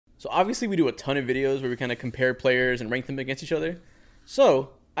So obviously we do a ton of videos where we kind of compare players and rank them against each other. So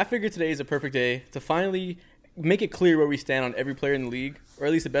I figured today is a perfect day to finally make it clear where we stand on every player in the league, or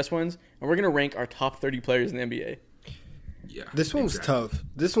at least the best ones, and we're going to rank our top 30 players in the NBA. Yeah. This one was tough.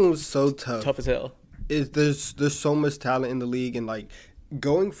 This one was so tough. Tough as hell. There's so much talent in the league, and like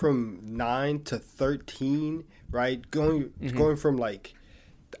going from 9 to 13, right? Going from like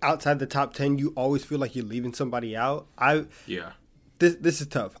outside the top 10, you always feel like you're leaving somebody out. This is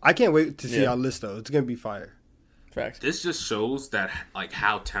tough. I can't wait to see our list though. It's gonna be fire. Facts. This just shows that like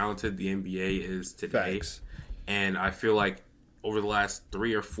how talented the NBA is today. Facts. And I feel like over the last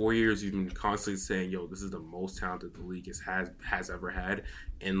 3 or 4 years, you've been constantly saying, "Yo, this is the most talented the league has ever had."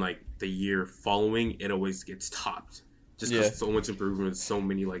 And like the year following, it always gets topped. Just because so much improvement, so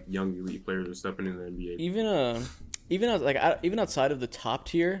many like young elite players are stepping in the NBA. Even outside of the top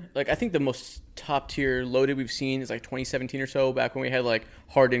tier, like I think the most top tier loaded we've seen is like 2017 or so, back when we had like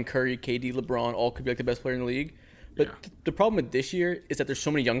Harden, Curry, KD, LeBron, all could be like the best player in the league. But the problem with this year is that there's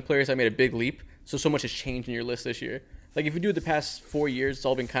so many young players that made a big leap, so much has changed in your list this year. Like if you do it the past 4 years, it's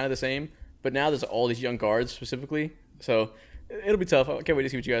all been kind of the same, but now there's all these young guards specifically, so it'll be tough. I can't wait to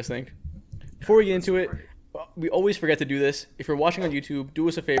see what you guys think. Before we get into it, we always forget to do this. If you're watching on YouTube, do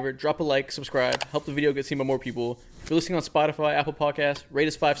us a favor, drop a like, subscribe, help the video get seen by more people. If you're listening on Spotify, Apple Podcasts, rate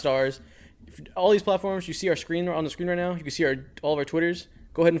us 5 stars. All these platforms, you see our screen on the screen right now. You can see all of our Twitters.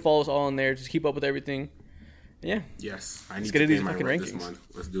 Go ahead and follow us all on there. Just keep up with everything. Yeah. Yes, I need Let's to get into pay these my fucking rent rankings. this month.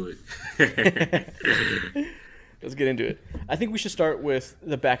 Let's do it. Let's get into it. I think we should start with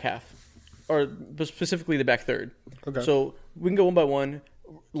the back half, or specifically the back third. Okay. So we can go one by one.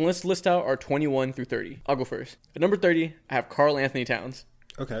 Let's list out our 21 through 30. I'll go first. At number 30, I have Karl Anthony Towns.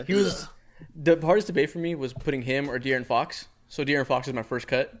 Okay. He was the hardest debate for me was putting him or De'Aaron Fox. So De'Aaron Fox is my first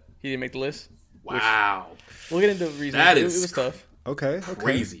cut. He didn't make the list. Wow. We'll get into the reasons. That It is was tough. Okay.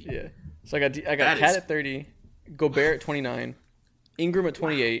 Crazy. Yeah. So I got That Cat is- at 30, Gobert at 29, Ingram at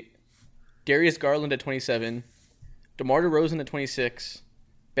 28, Darius Garland at 27, DeMar DeRozan at 26,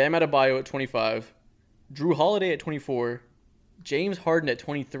 Bam Adebayo at 25, Drew Holiday at 24, James Harden at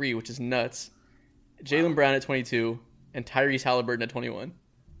 23, which is nuts, Jaylen Brown at 22, and Tyrese Halliburton at 21.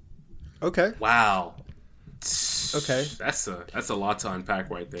 Okay. Wow. Okay. That's a lot to unpack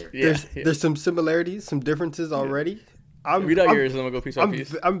right there. Yeah. There's some similarities, some differences already. Read out yours, and then we'll go piece by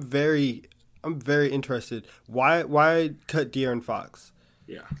piece. I'm very interested. Why cut De'Aaron Fox?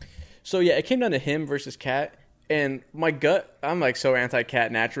 Yeah. So yeah, it came down to him versus Cat, and my gut, I'm like so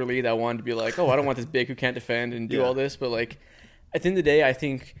anti-Cat naturally that I wanted to be like, oh, I don't want this big who can't defend and do all this, but like at the end of the day, I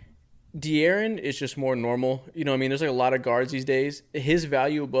think De'Aaron is just more normal. You know what I mean? There's like a lot of guards these days. His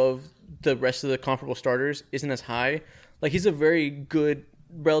value above the rest of the comparable starters isn't as high. Like he's a very good,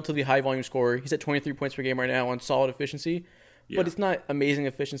 relatively high volume scorer. He's at 23 points per game right now on solid efficiency. But it's not amazing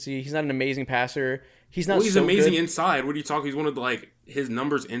efficiency. He's not an amazing passer. He's not. Well, he's so amazing good. inside. What are you talking? He's one of the his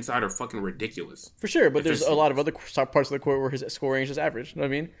numbers inside are fucking ridiculous. For sure, but there's a lot of other parts of the court where his scoring is just average. You know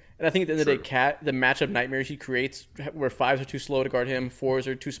what I mean? And I think at the end of the day, Cat, the matchup nightmares he creates, where 5s are too slow to guard him, 4s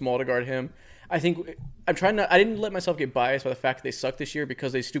are too small to guard him. I think I didn't let myself get biased by the fact that they suck this year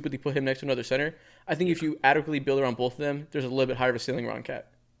because they stupidly put him next to another center. I think if you adequately build around both of them, there's a little bit higher of a ceiling around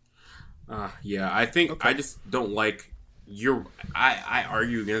Cat. Yeah, I think I just don't like I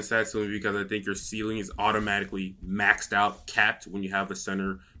argue against that simply because I think your ceiling is automatically maxed out, capped when you have a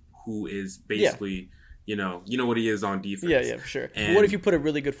center who is basically, you know what he is on defense. Yeah, for sure. And But what if you put a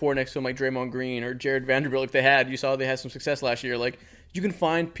really good 4 next to him like Draymond Green or Jared Vanderbilt like they had? You saw they had some success last year. Like you can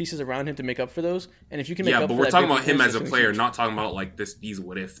find pieces around him to make up for those. And if you can make up but for we're that talking big about him difference, as a it's player, huge. not talking about like these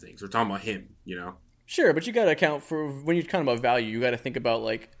what if things. We're talking about him, Sure, but you got to account for when you're talking about value. You got to think about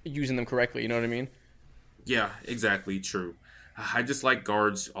like using them correctly. You know what I mean? Yeah, exactly. True. I just like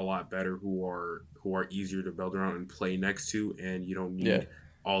guards a lot better who are easier to build around and play next to, and you don't need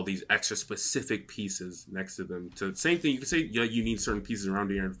all these extra specific pieces next to them. So same thing, you can say you need certain pieces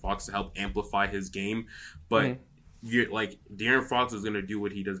around De'Aaron Fox to help amplify his game, but you're like De'Aaron Fox is going to do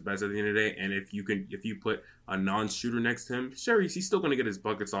what he does best at the end of the day, and if you put a non-shooter next to him, sure, he's still going to get his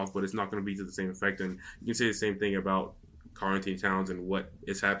buckets off, but it's not going to be to the same effect. And you can say the same thing about Karl Anthony Towns and what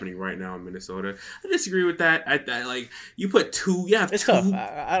is happening right now in Minnesota. I disagree with that. I you put two. You have It's two. tough.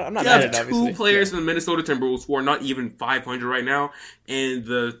 I'm not You mad have at it, obviously. two players in the Minnesota Timberwolves who are not even 500 right now, and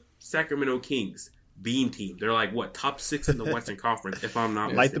the Sacramento Kings beam team. They're like what, top 6 in the Western Conference, if I'm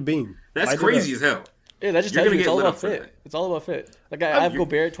not Light the mistaken. bean. That's Light it crazy up. as hell. Yeah, that just You're tells you gonna it's get all lit about up for fit. that. It's all about fit. Like I have you're-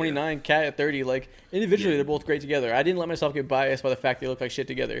 Gobert at 29, Cat at 30. Like individually, they're both great together. I didn't let myself get biased by the fact they look like shit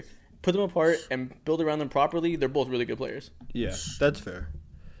together. Put them apart and build around them properly. They're both really good players. Yeah, that's fair.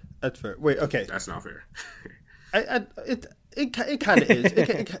 That's fair. Wait, okay. That's not fair. It kind of is.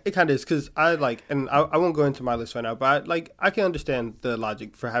 It kind of is because I like, and I won't go into my list right now, but I can understand the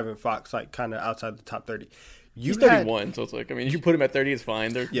logic for having Fox like kind of outside the top 30. He's 31, so it's like, I mean, you put him at 30, it's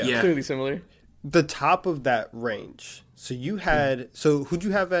fine. They're clearly similar. The top of that range. So you had, so who'd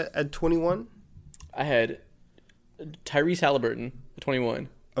you have at 21? I had Tyrese Halliburton at 21.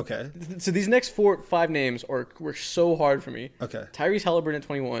 Okay. So these next 5 names were so hard for me. Okay. Tyrese Halliburton at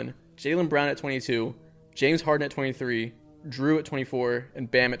 21, Jaylen Brown at 22, James Harden at 23, Drew at 24, and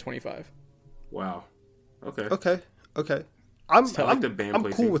Bam at 25. Wow. Okay. I'm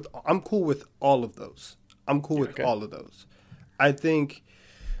cool with all of those. I'm cool with all of those. I think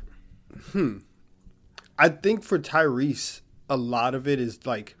for Tyrese, a lot of it is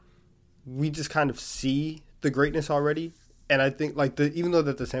like we just kind of see the greatness already. And I think like even though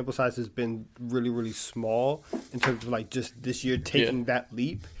that the sample size has been really, really small in terms of like just this year taking that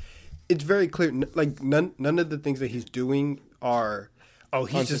leap, it's very clear. Like none of the things that he's doing are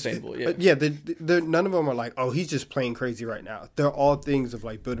he's unsustainable. Just none of them are like he's just playing crazy right now. They're all things of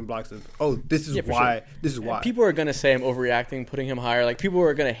like building blocks of this is why sure. This is why people are gonna say I'm overreacting, putting him higher. Like people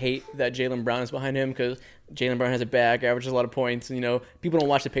are gonna hate that Jaylen Brown is behind him because Jaylen Brown has a bag, averages a lot of points. And, people don't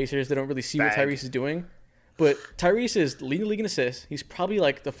watch the Pacers; they don't really see what Tyrese is doing. But Tyrese is leading the league in assists. He's probably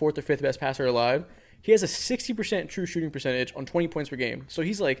like the 4th or 5th best passer alive. He has a 60% true shooting percentage on 20 points per game. So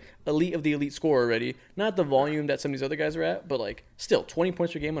he's like elite of the elite scorer already. Not the volume that some of these other guys are at, but like still 20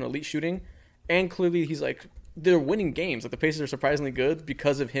 points per game on elite shooting. And clearly he's like, they're winning games. Like the Pacers are surprisingly good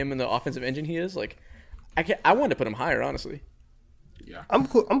because of him and the offensive engine he is. Like I wanted to put him higher, honestly. Yeah. I'm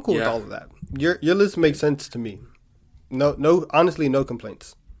cool with all of that. Your list makes sense to me. No, honestly, no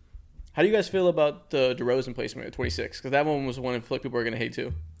complaints. How do you guys feel about the DeRozan placement at 26? Because that one was one I feel like people are going to hate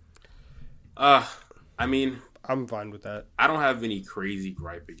too. I mean, I'm fine with that. I don't have any crazy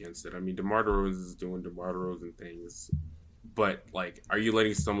gripe against it. I mean, DeMar DeRozan is doing DeMar DeRozan things, but like, are you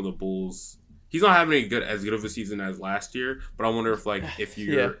letting some of the Bulls? He's not having as good of a season as last year, but I wonder if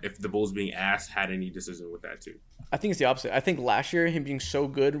if the Bulls being asked had any decision with that too. I think it's the opposite. I think last year him being so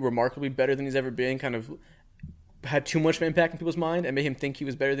good, remarkably better than he's ever been, kind of had too much of an impact in people's mind and made him think he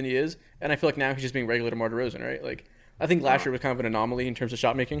was better than he is. And I feel like now he's just being regular DeMar DeRozan, right? Like, I think last year was kind of an anomaly in terms of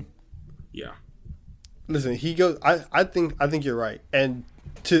shot making. Yeah. Listen, he goes. I think you're right. And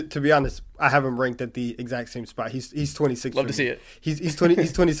to be honest, I have him ranked at the exact same spot. He's 26. Love to see it. He's 20.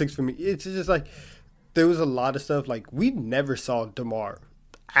 He's 26 for me. It's just like there was a lot of stuff like we never saw DeMar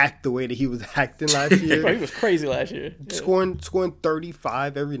act the way that he was acting last year. He was crazy last year. Yeah. Scoring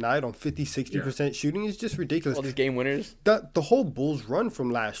 35 every night on 50-60% shooting is just ridiculous. All these game winners. The whole Bulls run from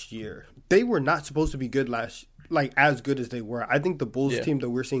last year, they were not supposed to be good as good as they were. I think the Bulls team that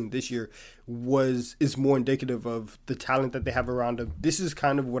we're seeing this year is more indicative of the talent that they have around them. This is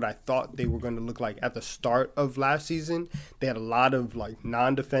kind of what I thought they were going to look like at the start of last season. They had a lot of like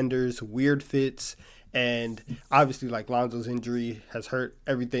non-defenders, weird fits, and obviously like Lonzo's injury has hurt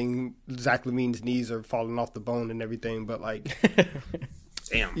everything. Zach LaVine's knees are falling off the bone and everything, but like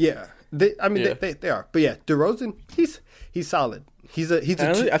damn. Yeah. They are. But yeah, DeRozan, he's solid. He's a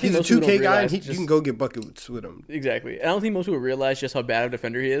 2K guy, and you can go get buckets with him. Exactly. And I don't think most people realize just how bad of a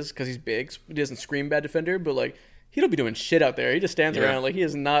defender he is because he's big. He doesn't scream bad defender, but like he don't be doing shit out there. He just stands around like he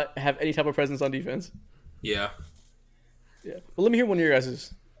does not have any type of presence on defense. Yeah. Yeah. Well, let me hear one of your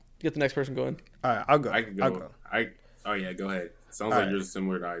guys's. Get the next person going. All right, I'll go. I can go. Go ahead. Sounds like you're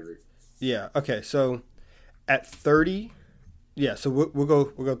similar to Isaac. Yeah. Okay. So at 30, so we'll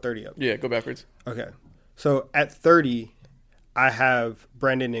go 30 up. Yeah, go backwards. Okay. So at 30, I have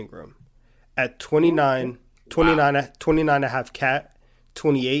Brandon Ingram. At 29, I have Cat.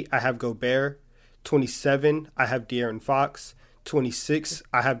 28, I have Gobert. 27, I have De'Aaron Fox. 26,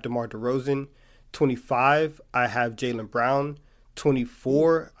 I have DeMar DeRozan. 25, I have Jaylen Brown.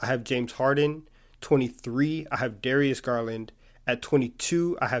 24, I have James Harden. 23, I have Darius Garland. At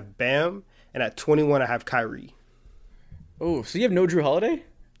 22, I have Bam. And at 21, I have Kyrie. Oh, so you have no Drew Holiday?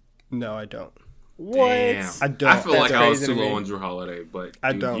 No, I don't. What? Damn. I don't. I feel like I was too crazy to low me. on Drew Holiday, but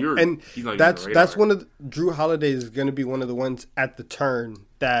I dude, don't. And he's not that's even on the radar. one of Drew Holiday is going to be one of the ones at the turn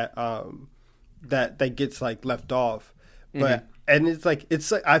that that gets like left off. But and it's like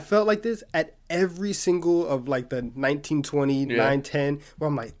I felt like this at every single of like the 1920, 9-10 where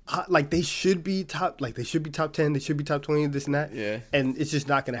I'm like they should be top 10, they should be top 20, this and that. Yeah. And it's just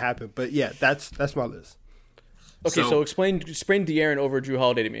not going to happen. But yeah, that's my list. Okay, so explain De'Aaron over Drew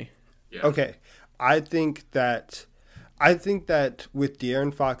Holiday to me. Yeah. Okay. I think that with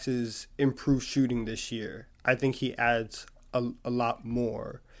De'Aaron Fox's improved shooting this year, I think he adds a lot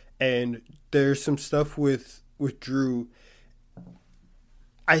more. And there's some stuff with Drew.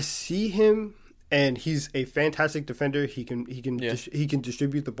 I see him and he's a fantastic defender. He can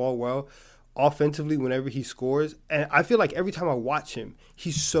distribute the ball well. Offensively, whenever he scores, and I feel like every time I watch him,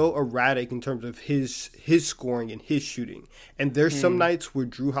 he's so erratic in terms of his scoring and his shooting. And there's some nights where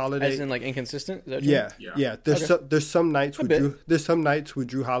Drew Holiday, as in like inconsistent. Is that yeah. There's some nights where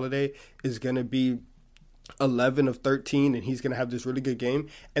Drew Holiday is gonna be 11 of 13, and he's gonna have this really good game.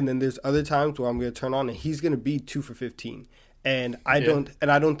 And then there's other times where I'm gonna turn on and he's gonna be 2 for 15. And I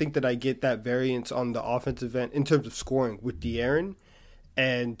don't think that I get that variance on the offensive end in terms of scoring with De'Aaron.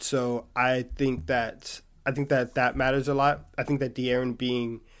 And so I think that matters a lot. I think that De'Aaron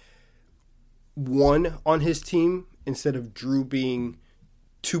being 1 on his team instead of Drew being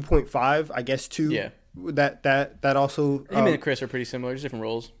 2.5, I guess 2. Yeah. That also him and Chris are pretty similar, just different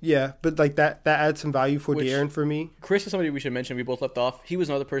roles. Yeah, but like that adds some value for De'Aaron for me. Chris is somebody we should mention. We both left off. He was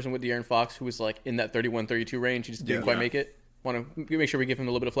another person with De'Aaron Fox who was like in that 31-32 range. He just didn't quite make it. Want to make sure we give him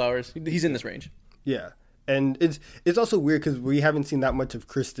a little bit of flowers. He's in this range. Yeah. And it's also weird because we haven't seen that much of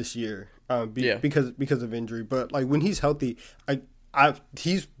Chris this year, because of injury. But like when he's healthy,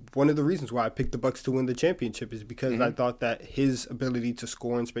 he's one of the reasons why I picked the Bucks to win the championship is because I thought that his ability to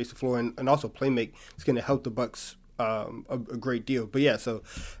score and space the floor and also play make is going to help the Bucks a great deal. But yeah, so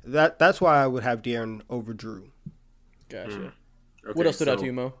that's why I would have De'Aaron over Drew. Gotcha. Okay, what else stood out to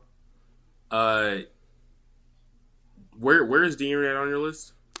you, Mo? Where is De'Aaron at on your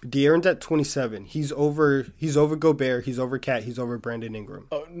list? De'Aaron's at 27. He's over Gobert. He's over Cat. He's over Brandon Ingram.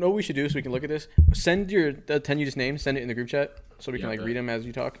 Oh, no, what we should do so we can look at this. Send the 10 you just named. Send it in the group chat so we can read them as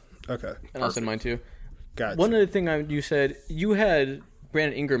you talk. Okay. And I'll send mine too. Gotcha. One other thing you said, you had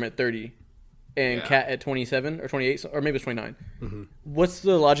Brandon Ingram at 30 and Cat at 27 or 28, or maybe it's 29. Mm-hmm. What's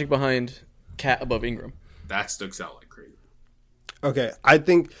the logic behind Cat above Ingram? That sticks out like crazy. Okay, I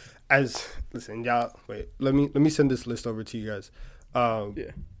think listen, y'all. Wait, let me send this list over to you guys.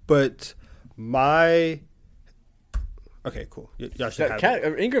 But okay, cool. Y'all should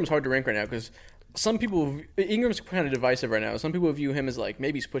have Ingram's hard to rank right now because some people Ingram's kind of divisive right now. Some people view him as like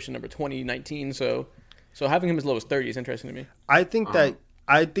maybe he's pushing number 20, 19. So having him as low as 30 is interesting to me. I think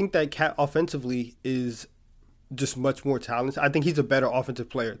that Cat offensively is just much more talented. I think he's a better offensive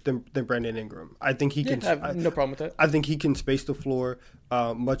player than Brandon Ingram. I think he can. I have no problem with that. I think he can space the floor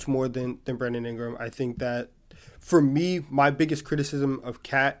much more than Brandon Ingram. I think that. For me, my biggest criticism of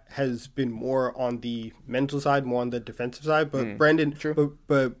Cat has been more on the mental side, more on the defensive side. But Brandon,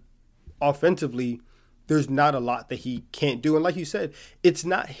 but offensively, there's not a lot that he can't do. And like you said, it's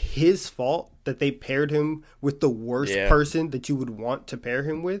not his fault that they paired him with the worst person that you would want to pair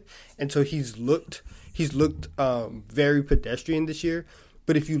him with. And so he's looked very pedestrian this year.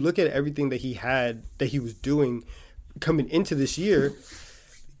 But if you look at everything that he was doing coming into this year.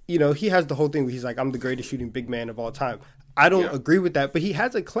 You know, he has the whole thing where he's like, I'm the greatest shooting big man of all time. I don't agree with that, but he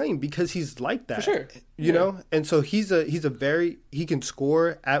has a claim because he's like that. For sure. You know? And so he can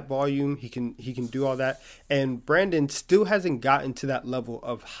score at volume, he can do all that. And Brandon still hasn't gotten to that level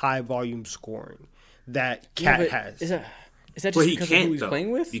of high volume scoring that Cat has. Is that just because of who he's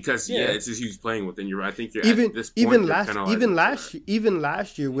playing with? Because it's just who he's playing with, and I think you're at this point, even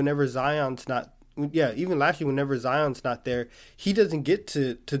last year, whenever Zion's not. Yeah, even last year, whenever Zion's not there, he doesn't get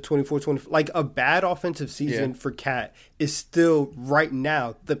to 24, 25. Like, a bad offensive season for Cat is still, right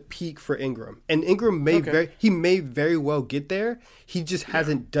now, the peak for Ingram. And Ingram may very well get there. He just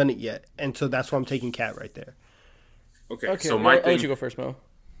hasn't done it yet. And so that's why I'm taking Cat right there. Okay. So I'll let you go first, Mo.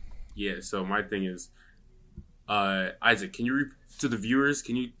 Yeah, so my thing is, Isaac, can you, to the viewers,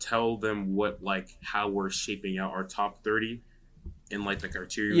 can you tell them how we're shaping out our top 30 in, the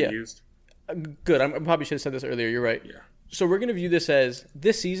criteria we used? Good. I probably should have said this earlier. You're right. Yeah. So we're going to view this as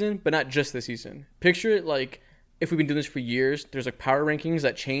this season, but not just this season. Picture it like if we've been doing this for years, there's power rankings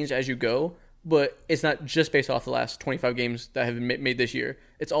that change as you go, but it's not just based off the last 25 games that have been made this year.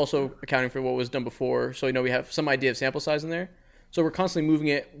 It's also accounting for what was done before. So, we have some idea of sample size in there. So we're constantly moving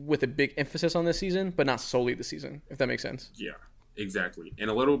it with a big emphasis on this season, but not solely the season, if that makes sense. Yeah, exactly. And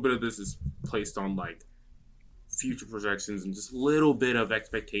a little bit of this is placed on future projections and just a little bit of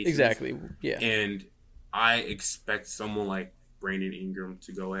expectations. Exactly. Yeah. And I expect someone like Brandon Ingram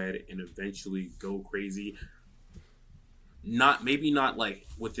to go ahead and eventually go crazy. Maybe not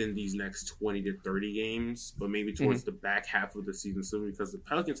within these next 20 to 30 games, but maybe towards the back half of the season soon, because the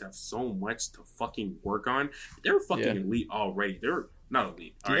Pelicans have so much to fucking work on. They're fucking elite already. They're not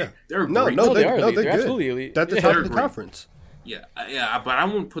elite. All right. They're great. They're elite. They're absolutely elite. That's the top of the conference. Yeah, but I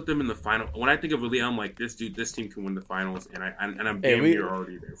won't put them in the final. When I think of elite, I'm like, this team can win the finals, and I'm damn near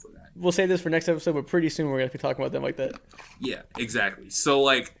already there for that. We'll say this for next episode, but pretty soon we're gonna be talking about them like that. Yeah, exactly. So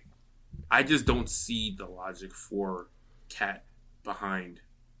I just don't see the logic for Cat behind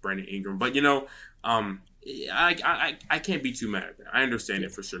Brandon Ingram. But I can't be too mad at that. I understand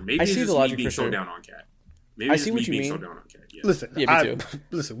it for sure. Maybe it's just me being so down on Cat. Maybe it's just me being so down on Cat. Yeah. Listen, me too.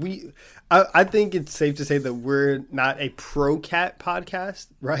 Listen, I think it's safe to say that we're not a pro Cat podcast,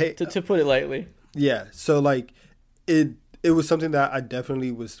 right? To put it lightly. Yeah. So like it was something that I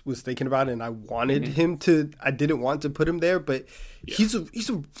definitely was thinking about, and I wanted him to. I didn't want to put him there, but he's a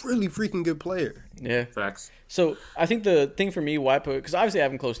really freaking good player. Yeah, facts. So I think the thing for me, why I put, because obviously I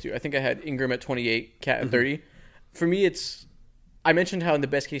have him close to you. I think I had Ingram at 28, Cat at 30. For me, I mentioned how in the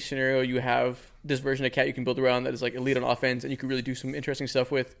best case scenario you have this version of Cat you can build around that is like elite on offense, and you can really do some interesting stuff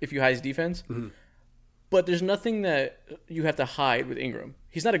with if you hide his defense. But there's nothing that you have to hide with Ingram.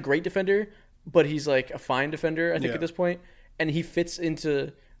 He's not a great defender, but he's like a fine defender, I think, at this point. And he fits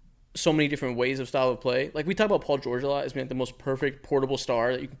into so many different ways of style of play. Like we talk about Paul George a lot as being the most perfect portable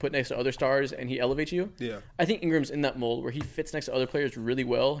star that you can put next to other stars and he elevates you. Yeah. I think Ingram's in that mold where he fits next to other players really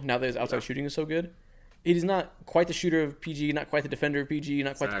well now that his outside shooting is so good. He's not quite the shooter of PG, not quite the defender of PG,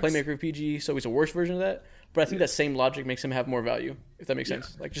 not quite the playmaker of PG, so he's a worse version of that. But I think that same logic makes him have more value, if that makes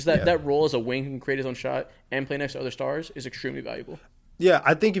sense. Like just that role as a wing who can create his own shot and play next to other stars is extremely valuable. Yeah,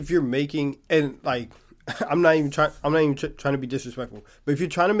 I think if you're making, and like I'm not even trying to be disrespectful, but if you're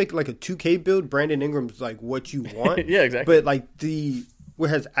trying to make like a 2K build, Brandon Ingram's like what you want. Yeah, exactly. But like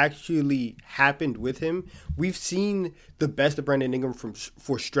what has actually happened with him, we've seen the best of Brandon Ingram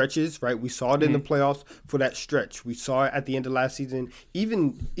for stretches, right? We saw it in the playoffs for that stretch. We saw it at the end of last season,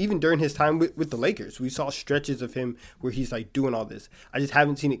 even during his time with the Lakers. We saw stretches of him where he's like doing all this. I just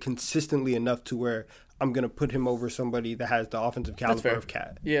haven't seen it consistently enough to where I'm going to put him over somebody that has the offensive caliber of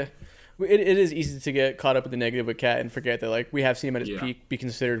Cat. Yeah. It is easy to get caught up in the negative with Cat and forget that like we have seen him at his peak be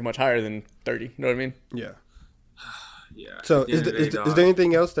considered much higher than 30. You know what I mean? Yeah. Yeah. So is there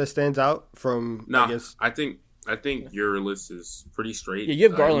anything else that stands out from? No, I guess I think your list is pretty straight. Yeah, you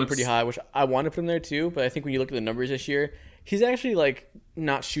have Garland pretty high, which I want to put him there too. But I think when you look at the numbers this year, he's actually like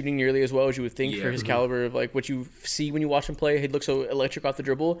not shooting nearly as well as you would think for his caliber of like what you see when you watch him play. He looks so electric off the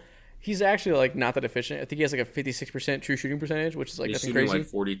dribble. He's actually like not that efficient. I think he has like a 56% true shooting percentage, which is like nothing crazy. Like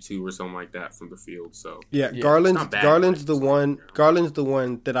 42 or something like that from the field. So Garland's the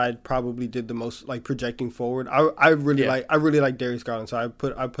one that I probably did the most like projecting forward. I really like Darius Garland, so I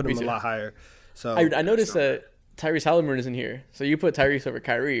put him a lot higher. So I noticed that Tyrese Halliburton isn't here, so you put Tyrese over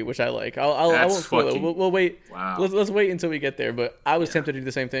Kyrie, which I like. I won't spoil it. We'll wait. Wow. Let's wait until we get there. But I was tempted to do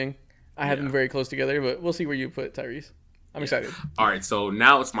the same thing. I had them very close together, but we'll see where you put Tyrese. I'm excited. All right, so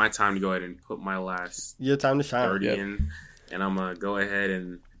now it's my time to go ahead and put my last your time to shine 30 in, and I'm gonna go ahead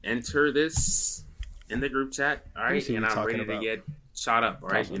and enter this in the group chat. All right, and I'm ready to get shot up. All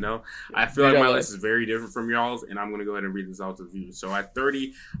right, awesome. You know, I feel like my list is very different from y'all's, and I'm gonna go ahead and read this out to the viewers. So at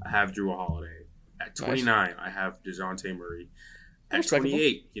 30, I have Drew Holiday. At 29, I have DeJounte Murray. At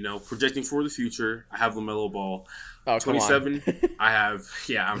 28, projecting for the future, I have LaMelo Ball. 27, I have.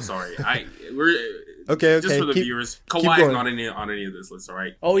 Yeah, I'm sorry. We're okay. Just for the viewers, Kawhi is not on any of this list. All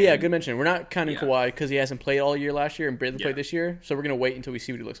right. Oh yeah, good mention. We're not counting Kawhi because he hasn't played all year last year and barely played this year. So we're gonna wait until we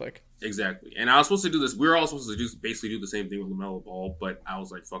see what he looks like. Exactly. And I was supposed to do this. We were all supposed to basically do the same thing with LaMelo Ball, but I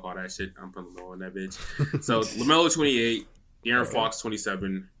was like, fuck all that shit. I'm putting LaMelo in that bitch. So LaMelo 28, De'Aaron Fox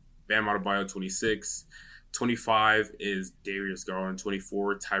 27, Bam Adebayo 26. 25 is Darius Garland.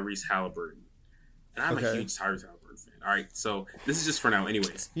 24, Tyrese Halliburton. And I'm a huge Tyrese Halliburton fan. All right, so this is just for now.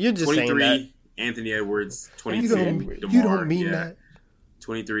 Anyways, you're just 23, saying that. Anthony Edwards. 22, DeMar. You don't mean that.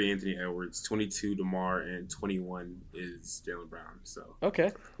 23, Anthony Edwards. 22, DeMar. And 21 is Jaylen Brown. So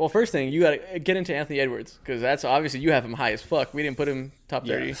okay. Well, first thing, you got to get into Anthony Edwards because that's obviously you have him high as fuck. We didn't put him top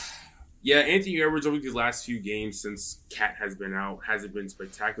 30. Yeah, Anthony Edwards over these last few games since Cat has been out hasn't been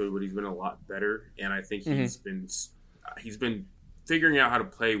spectacular, but he's been a lot better, and I think he's been figuring out how to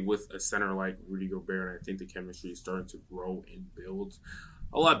play with a center like Rudy Gobert, and I think the chemistry is starting to grow and build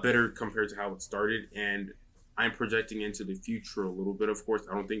a lot better compared to how it started. And I'm projecting into the future a little bit. Of course,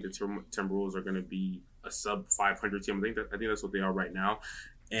 I don't think the Timberwolves are going to be a sub 500 team. I think that's what they are right now.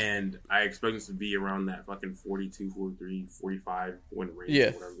 And I expect them to be around that fucking 42, 43, 45 win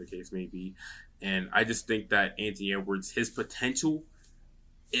range, whatever the case may be. And I just think that Anthony Edwards, his potential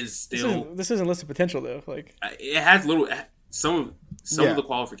is still... This isn't listed potential, though. Like it has little... Some of the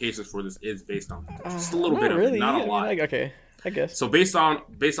qualifications for this is based on just a little bit of it, not a lot. Okay, I guess. So based off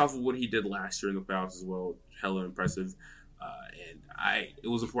of what he did last year in the playoffs as well, hella impressive. And it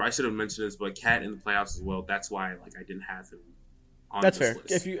was important. I should have mentioned this, but Cat in the playoffs as well. That's why I didn't have him. That's fair.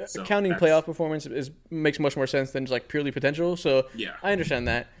 List. If you counting playoff performance makes much more sense than just like purely potential. So I understand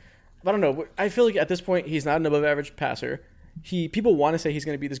that. But I don't know. I feel like at this point he's not an above average passer. People want to say he's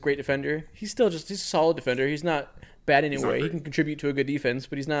going to be this great defender. He's still he's a solid defender. He's not bad in any He's not way. He great. can contribute to a good defense,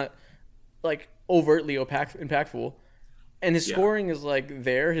 but he's not like overtly impactful. And his scoring is like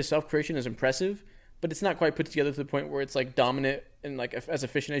there. His self creation is impressive, but it's not quite put together to the point where it's like dominant and like as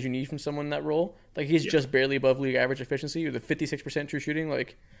efficient as you need from someone in that role. Like he's just barely above league average efficiency with a 56% true shooting.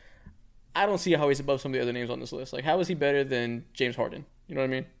 Like I don't see how he's above some of the other names on this list. Like how is he better than James Harden? You know what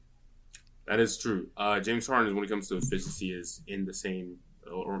I mean? That is true. James Harden, when it comes to efficiency, is in the same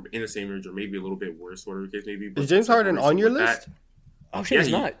range, or maybe a little bit worse, whatever the case may be. But Is James Harden on your list? Oh shit,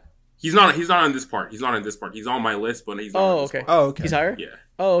 he's not. He's not. He's not on this part. He's not on this part. He's on my list, but he's not. On this part. Oh, okay. He's higher. Yeah.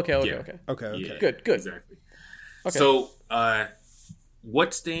 Oh, okay. Yeah. Okay. Good. Exactly. Okay. So,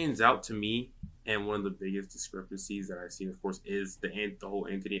 what stands out to me, and one of the biggest discrepancies that I've seen, of course, is the whole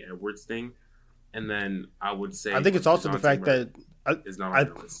Anthony Edwards thing. And then I would say, I think it's also the fact that is not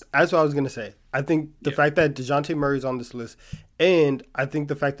on the list. That's what I was gonna say. I think the fact that DeJounte Murray's on this list, and I think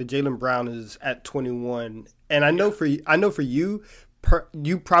the fact that Jaylen Brown is at 21, and I know for you,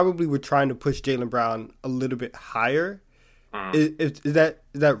 you probably were trying to push Jaylen Brown a little bit higher. Is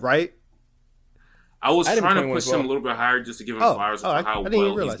that right? I was trying to push him a little bit higher just to give him flowers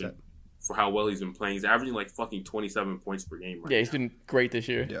for how well he's been playing. He's averaging like fucking 27 points per game right now. He's been great this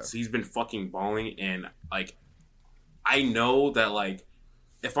year. Yeah. So he's been fucking balling, and like I know that like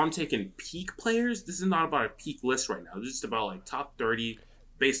if I'm taking peak players, this is not about a peak list right now. This is just about like top 30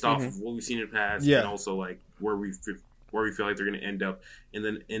 based off of what we've seen in the past, and also like where we feel like they're going to end up at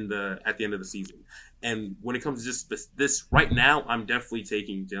the end of the season. And when it comes to just this right now, I'm definitely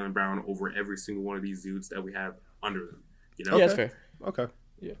taking Jaylen Brown over every single one of these dudes that we have under them. You know? Yeah, that's fair. Okay.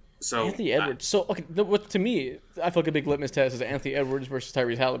 Yeah. So Anthony Edwards. To me, I feel like a big litmus test is Anthony Edwards versus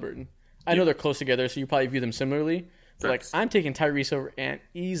Tyrese Halliburton. I know they're close together, so you probably view them similarly. But like, I'm taking Tyrese over Ant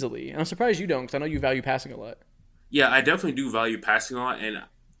easily, and I'm surprised you don't, because I know you value passing a lot. Yeah, I definitely do value passing a lot, and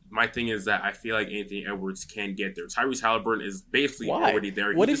my thing is that I feel like Anthony Edwards can get there. Tyrese Halliburton is basically already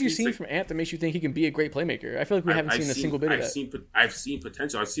there. What have you seen from Ant that makes you think he can be a great playmaker? I feel like we haven't seen a single bit of that. I've seen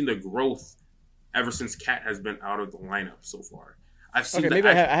potential. I've seen the growth ever since Cat has been out of the lineup so far. I've seen. Okay, maybe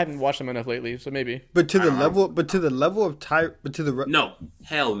I haven't watched him enough lately, so maybe. But to the level of no,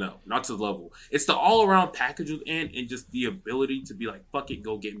 hell no, not to the level. It's the all around package with Ant, and just the ability to be like, fuck it,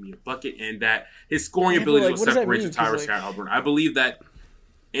 go get me a bucket, and that his scoring ability will separate Tyrese Halliburton. I believe that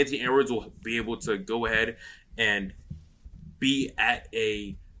Anthony Edwards will be able to go ahead and be at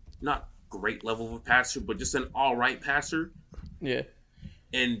a not great level of a passer, but just an all right passer. Yeah.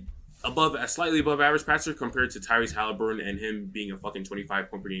 And slightly above average passer compared to Tyrese Halliburton and him being a fucking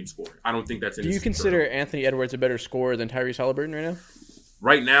 25 point per game scorer. I don't think that's Do you consider Anthony Edwards a better scorer than Tyrese Halliburton right now?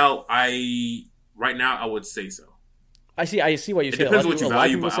 Right now, I would say so. I see why you say that. It depends what you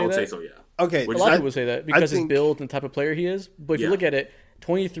value, but I would say so, yeah. Okay. A lot of people would say that because his build and the type of player he is. But if you look at it,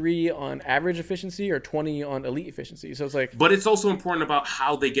 23 on average efficiency or 20 on elite efficiency. So it's like, but it's also important about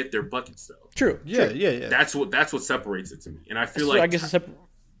how they get their buckets, though. True. Yeah. That's what separates it to me, and I feel like I guess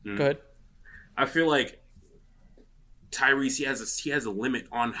Go ahead. I feel like Tyrese he has a limit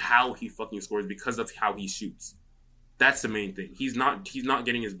on how he fucking scores because of how he shoots. That's the main thing. He's not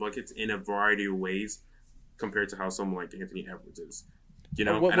getting his buckets in a variety of ways compared to how someone like Anthony Edwards is. You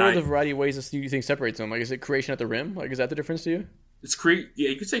know, what are the variety of ways do you think separates them? Like, is it creation at the rim? Like, is that the difference to you? It's yeah,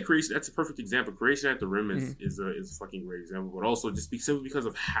 you could say creation. That's a perfect example. Creation at the rim is a fucking great example, but also just simply because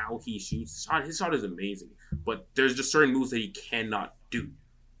of how he shoots. His shot is amazing, but there's just certain moves that he cannot do.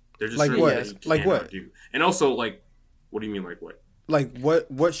 There's just like certain what? moves that he like cannot what? do. And also, like, what do you mean, like what? Like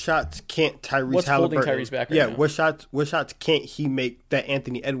what shots can't Tyrese What's Halliburton? holding Tyrese back right now? What shots can't he make that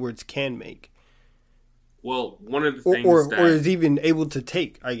Anthony Edwards can make? Well, one of the things or is even able to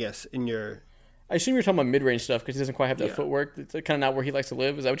take, I guess, in your. I assume you're talking about mid-range stuff because he doesn't quite have that footwork. It's kind of not where he likes to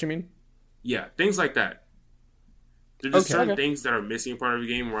live. Is that what you mean? Yeah, things like that. There's just certain things that are missing part of the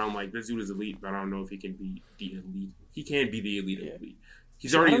game where I'm like, this dude is elite, but I don't know if he can be the elite. He can be the elite elite.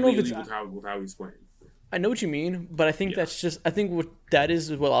 He's already elite with how he's playing. I know what you mean, but I think that's just. I think what that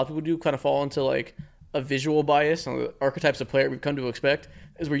is what a lot of people do, kind of fall into like a visual bias on the archetypes of player we've come to expect,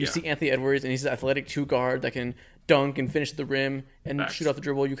 is where you see Anthony Edwards and he's an athletic two guard that can dunk and finish at the rim and shoot off the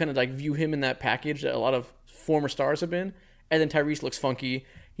dribble. You kind of like view him in that package that a lot of former stars have been. And then Tyrese looks funky.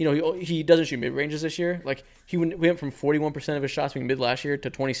 You know, he doesn't shoot mid ranges this year. Like we went from 41% of his shots being mid last year to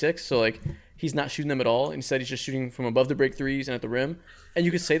 26. So like he's not shooting them at all. Instead, he's just shooting from above the break threes and at the rim. And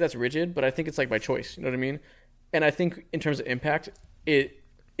you could say that's rigid, but I think it's like by choice. You know what I mean? And I think in terms of impact, it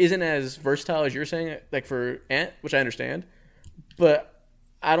isn't as versatile as you're saying, like for Ant, which I understand. But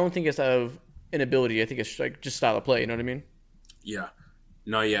I don't think it's out of inability. I think it's like just style of play. You know what I mean? Yeah.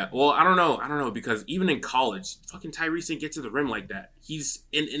 No, yeah. Well, I don't know because even in college, fucking Tyrese didn't get to the rim like that. He's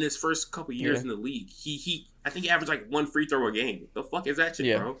in his first couple years in the league. He I think he averaged like 1 free throw a game. The fuck is that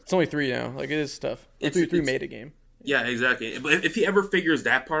shit, bro? It's only 3 now. Like, it is tough. Three made a game. Yeah, exactly. But if he ever figures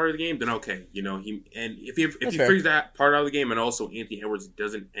that part of the game, then okay, if he figures that part out of the game, and also Anthony Edwards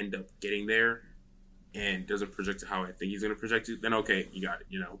doesn't end up getting there and doesn't project to how I think he's going to project it, then okay, you got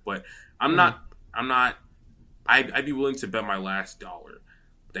it, But I'd be willing to bet my last dollar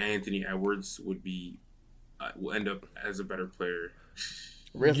that Anthony Edwards will end up as a better player.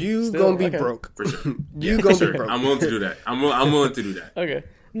 Really? You gonna be broke. For sure. You gonna be broke. I'm willing to do that. I'm willing to do that. Okay.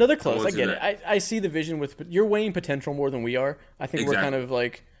 No, they're close. I get it. I see the vision with you're weighing potential more than we are. I think we're kind of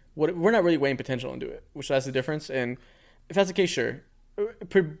like we're not really weighing potential into it, which that's the difference. And if that's the case, sure.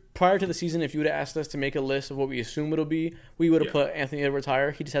 Prior to the season, if you would have asked us to make a list of what we assume it'll be, we would have put Anthony Edwards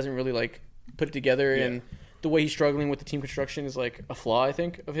higher. He just hasn't really like put it together, and the way he's struggling with the team construction is like a flaw, I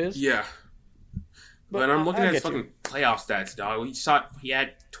think, of his. Yeah. But I'm looking at his fucking playoff stats, dog. He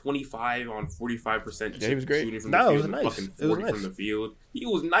had 25 on 45%. Yeah, he was great. Shooting from the field, was nice. Fucking 40 from the field. He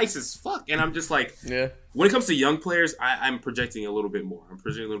was nice as fuck. And I'm just like, when it comes to young players, I'm projecting a little bit more. I'm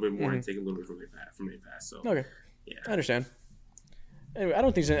projecting a little bit more and taking a little bit from their past. So okay, yeah, I understand. Anyway,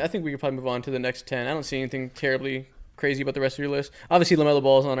 I think we could probably move on to the next 10. I don't see anything terribly crazy about the rest of your list. Obviously, LaMelo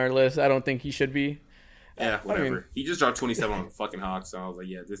Ball's on our list. I don't think he should be. Yeah, whatever. I mean, he just dropped 27 on the fucking Hawks, so I was like,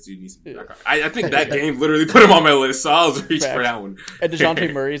 yeah, this dude needs to be back. I think that game literally put him on my list, so I was reaching for that one. And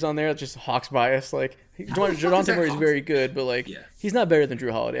DeJounte Murray's on there, just Hawks bias. Like, DeJounte Murray's very good, but, like, he's not better than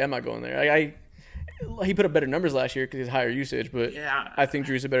Drew Holiday. I'm not going there. He put up better numbers last year because he's higher usage, but I think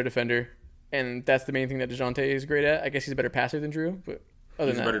Drew's a better defender, and that's the main thing that DeJounte is great at. I guess he's a better passer than Drew, but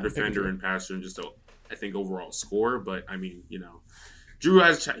other than that, he's a better defender and passer and just, I think, overall scorer, but, I mean, Drew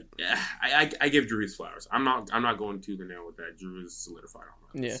has. I give Drew his flowers. I'm not going to the nail with that. Drew is solidified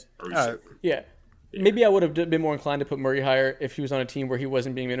on that. Yeah. Maybe I would have been more inclined to put Murray higher if he was on a team where he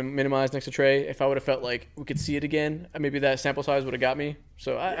wasn't being minimized next to Trey. If I would have felt like we could see it again, maybe that sample size would have got me.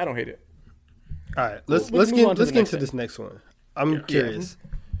 So I don't hate it. All right, let's get into this next one. I'm curious.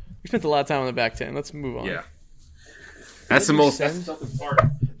 We spent a lot of time on the back 10. Let's move on. Yeah. That's the most. That's the toughest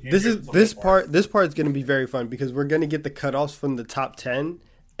part. This part is going to be very fun because we're going to get the cutoffs from the top 10,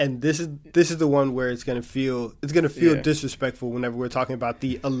 and this is the one where it's going to feel disrespectful whenever we're talking about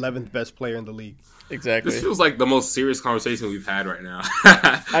the 11th best player in the league. Exactly. This feels like the most serious conversation we've had right now.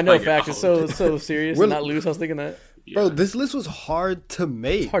 I know, fact. It's so serious and not loose. I was thinking that. Bro, this list was hard to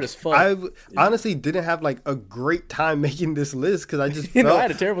make. It's hard as fuck. I honestly didn't have like a great time making this list because I just felt, I had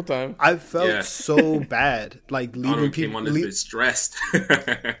a terrible time. I felt so bad, like leaving people. On this bit stressed.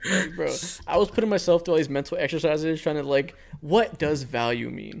 Bro, I was putting myself through all these mental exercises, trying to like, what does value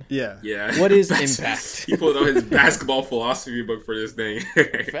mean? Yeah. What is impact? He pulled out his basketball philosophy book for this thing.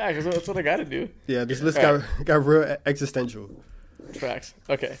 Facts. That's what I got to do. Yeah, this list got real existential. Facts.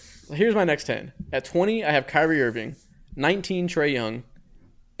 Okay. So here's my next 10. At 20, I have Kyrie Irving. 19, Trae Young.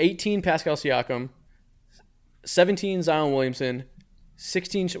 18, Pascal Siakam. 17, Zion Williamson.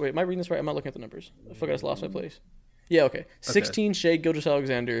 16, wait, am I reading this right? I'm not looking at the numbers. I forgot I just lost my place. Yeah, okay. 16, Shai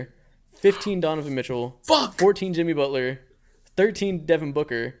Gilgeous-Alexander. 15, Donovan Mitchell. 14, Jimmy Butler. 13, Devin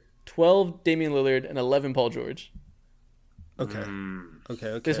Booker. 12, Damian Lillard. And 11, Paul George. Okay.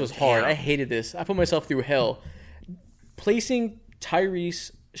 This was hard. I hated this. I put myself through hell. Placing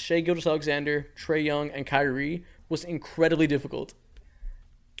Tyrese, Shai Gilgeous-Alexander, Trae Young, and Kyrie was incredibly difficult.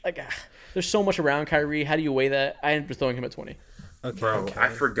 Like, there's so much around Kyrie. How do you weigh that? I ended up throwing him at 20. Okay. I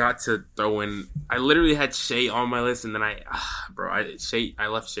forgot to throw in. I literally had Shai on my list, and then I left Shai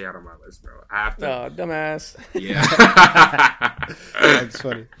out of my list, bro. I have to. Oh, dumbass. Yeah. That's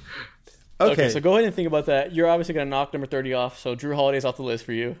funny. Okay, so go ahead and think about that. You're obviously going to knock number 30 off, so Drew Holiday's off the list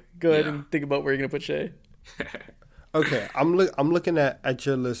for you. Go ahead and think about where you're going to put Shai. Okay, I'm looking at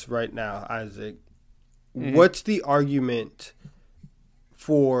your list right now, Isaac. Mm-hmm. What's the argument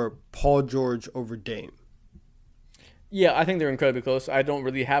for Paul George over Dame? Yeah, I think they're incredibly close. I don't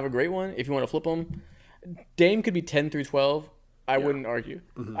really have a great one. If you want to flip them, Dame could be 10 through 12. I wouldn't argue.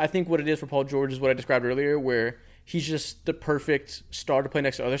 Mm-hmm. I think what it is for Paul George is what I described earlier, where he's just the perfect star to play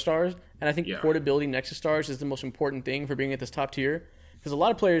next to other stars. And I think portability next to stars is the most important thing for being at this top tier. Because a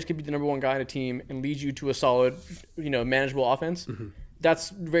lot of players could be the number one guy on a team and lead you to a solid, manageable offense. Mm-hmm. That's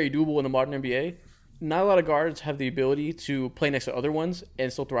very doable in the modern NBA. Not a lot of guards have the ability to play next to other ones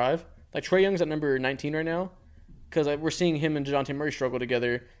and still thrive. Like Trae Young's at number 19 right now because we're seeing him and DeJounte Murray struggle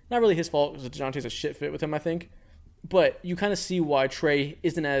together. Not really his fault because DeJounte's a shit fit with him, I think. But you kind of see why Trae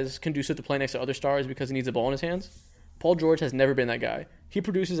isn't as conducive to play next to other stars because he needs the ball in his hands. Paul George has never been that guy. He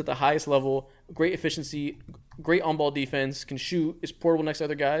produces at the highest level, great efficiency, great on-ball defense, can shoot, is portable next to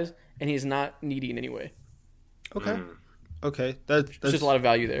other guys, and he is not needy in any way. Okay. Okay. That's just a lot of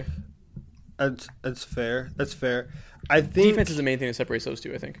value there. That's fair. That's fair. I think defense is the main thing that separates those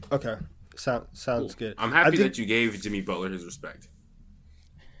two. I think. Okay, sounds good. I'm happy that you gave Jimmy Butler his respect.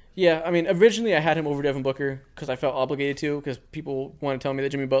 Yeah, I mean, originally I had him over Devin Booker because I felt obligated to, because people want to tell me that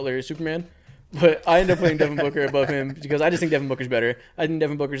Jimmy Butler is Superman. But I ended up putting Devin Booker above him because I just think Devin Booker's better. I think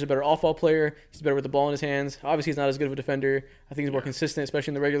Devin Booker's a better off-ball player. He's better with the ball in his hands. Obviously, he's not as good of a defender. I think he's more consistent,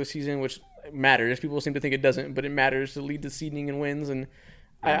 especially in the regular season, which matters. People seem to think it doesn't, but it matters to lead the seeding and wins, and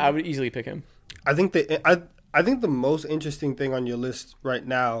I would easily pick him. I think I think the most interesting thing on your list right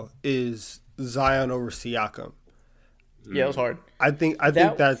now is Zion over Siakam. Yeah, it was hard. I think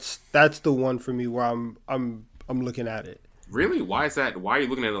that's the one for me where I'm looking at it. Really? Why is that? Why are you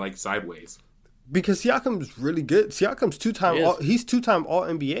looking at it like sideways? Because Siakam's really good. Siakam's he's two-time All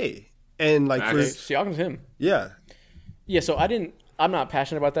NBA, and like Siakam's him. Yeah. Yeah. So I'm not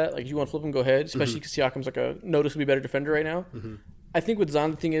passionate about that. Like, if you want to flip him, go ahead. Especially because Siakam's like a noticeably better defender right now. Mm-hmm. I think with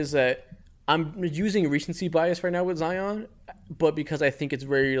Zion, the thing is that I'm using recency bias right now with Zion, but because I think it's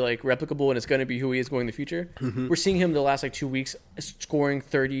very like replicable and it's going to be who he is going in the future. Mm-hmm. We're seeing him the last like 2 weeks scoring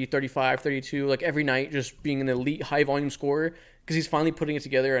 30, 35, 32, like every night, just being an elite high volume scorer, because he's finally putting it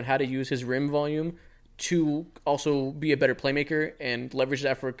together on how to use his rim volume to also be a better playmaker and leverage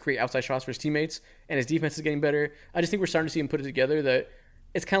that for create outside shots for his teammates. And his defense is getting better. I just think we're starting to see him put it together. That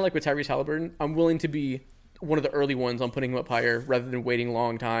it's kind of like with Tyrese Halliburton. I'm willing to be one of the early ones on putting him up higher rather than waiting a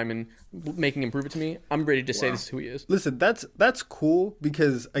long time and making him prove it to me. I'm ready to say this is who he is. Listen, that's cool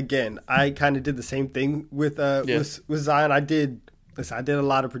because, again, I kind of did the same thing with Zion. I did a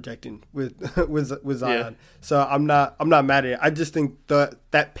lot of projecting with Zion. Yeah. So I'm not mad at it. I just think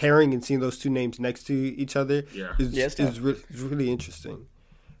that pairing and seeing those two names next to each other is really interesting.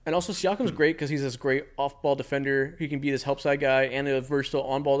 And also, Siakam's great because he's this great off-ball defender. He can be this help side guy and a versatile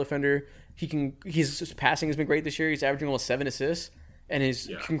on-ball defender. His passing has been great this year. He's averaging almost 7 assists, and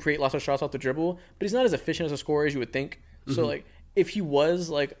can create lots of shots off the dribble. But he's not as efficient as a scorer as you would think. Mm-hmm. So, like, if he was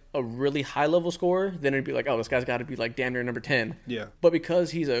like a really high-level scorer, then it'd be like, oh, this guy's got to be like damn near number 10. Yeah. But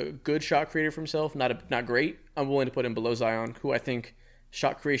because he's a good shot creator for himself, not great, I'm willing to put him below Zion, who I think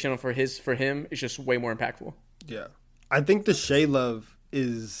shot creation for him is just way more impactful. Yeah, I think the Shea love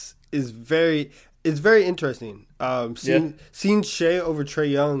is very interesting. Seeing Shea over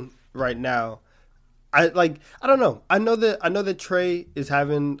Trae Young right now, I don't know. I know that Trae is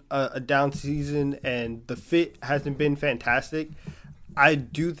having a down season and the fit hasn't been fantastic. I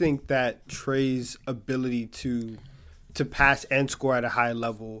do think that Trae's ability to pass and score at a high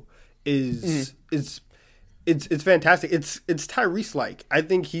level is it's fantastic. It's Tyrese like. I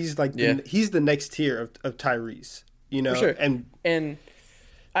think he's like he's the next tier of Tyrese. You know, for sure. And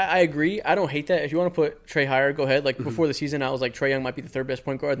I agree. I don't hate that. If you want to put Trae higher, go ahead. Like, before the season, I was like, Trae Young might be the third best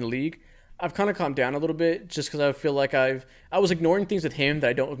point guard in the league. I've kind of calmed down a little bit just because I feel like I was ignoring things with him that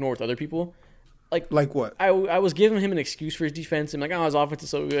I don't ignore with other people. Like what? I was giving him an excuse for his defense. I'm like, oh, his offense is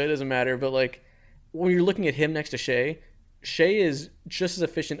so good, it doesn't matter. But, like, when you're looking at him next to Shea is just as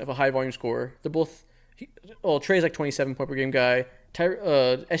efficient of a high-volume scorer. They're both Trae's like 27-point-per-game guy.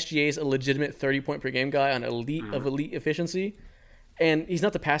 SGA is a legitimate 30-point-per-game guy on elite efficiency. And he's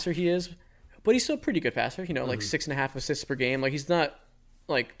not the passer he is, but he's still a pretty good passer. You know, like 6.5 assists per game. Like, he's not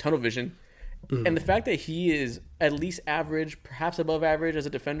like tunnel vision. Mm-hmm. And the fact that he is at least average, perhaps above average as a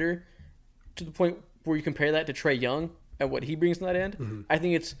defender, to the point where you compare that to Trae Young and what he brings to that end, I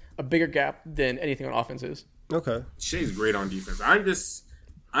think it's a bigger gap than anything on offense is. Okay, Shea's great on defense. I'm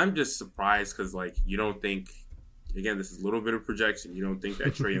just surprised because, like, you don't think, again, this is a little bit of projection. You don't think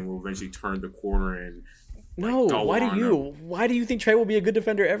that Trae Young will eventually turn the corner and. No, why do you think Trae will be a good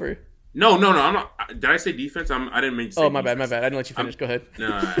defender ever? No, I'm not. Did I say defense? I didn't mean to say. Oh, my bad. I didn't let you finish. Go ahead.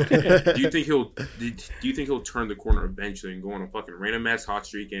 No. Do you think he'll turn the corner eventually and go on a fucking random ass hot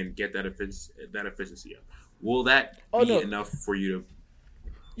streak and get that efficiency up? Will that be enough for you to?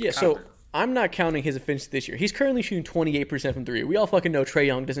 Yeah. So I'm not counting his efficiency this year. He's currently shooting 28% from three. We all fucking know Trae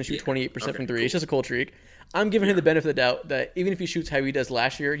Young doesn't shoot 28% from three. Cool. It's just a cold streak. I'm giving him the benefit of the doubt that even if he shoots how he does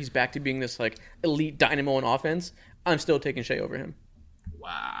last year, he's back to being this like elite dynamo on offense. I'm still taking Shea over him.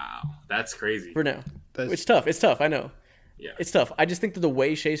 Wow, that's crazy. For now. It's tough. I know. Yeah. It's tough. I just think that the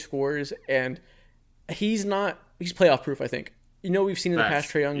way Shea scores, and he's playoff proof, I think. You know, we've seen in the past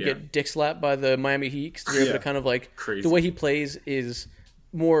Trae Young get dick slapped by the Miami Heat. So they're able to kind of like, crazy. The way he plays is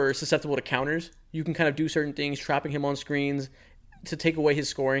more susceptible to counters. You can kind of do certain things, trapping him on screens to take away his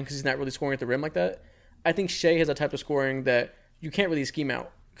scoring because he's not really scoring at the rim like that. I think Shea has a type of scoring that you can't really scheme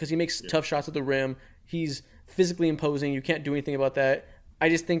out because he makes tough shots at the rim. He's physically imposing. You can't do anything about that. I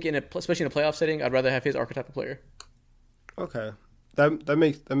just think, especially in a playoff setting, I'd rather have his archetype of player. Okay,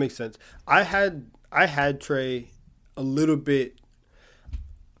 that makes sense. I had Trae a little bit.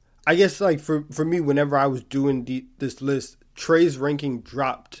 I guess like for me, whenever I was doing this list, Trey's ranking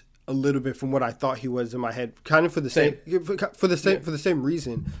dropped a little bit from what I thought he was in my head, kind of for the same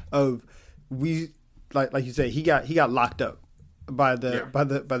reason of we like you said, he got locked up by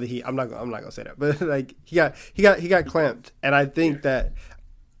the Heat. I'm not gonna say that, but like he got clamped, and I think that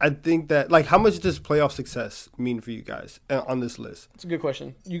like, how much does playoff success mean for you guys on this list? It's a good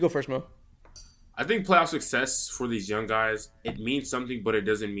question. You go first, Mo. I think playoff success for these young guys, it means something, but it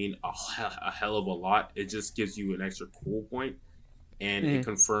doesn't mean a hell of a lot. It just gives you an extra cool point, and it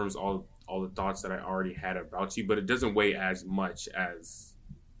confirms all the thoughts that I already had about you, but it doesn't weigh as much as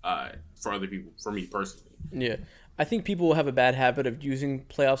for other people, for me personally. Yeah. I think people will have a bad habit of using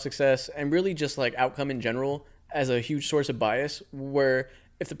playoff success and really just like outcome in general as a huge source of bias, where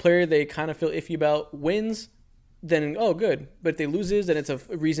if the player they kind of feel iffy about wins, then, oh, good. But if they loses, then it's a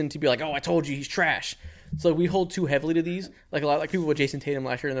reason to be like, oh, I told you, he's trash. So we hold too heavily to these. Like a lot, like people with Jason Tatum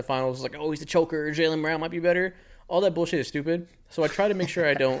last year in the finals, like, oh, he's the choker, Jaylen Brown might be better. All that bullshit is stupid. So I try to make sure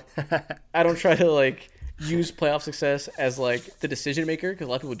I don't try to like use playoff success as like the decision maker, because a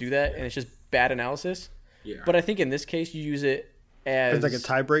lot of people do that and it's just bad analysis. Yeah. But I think in this case, you use it as like a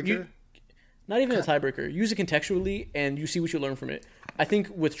tiebreaker. Not even a tiebreaker. Use it contextually and you see what you learn from it. I think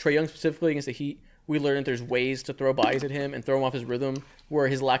with Trae Young specifically against the Heat, we learned that there's ways to throw bodies at him and throw him off his rhythm, where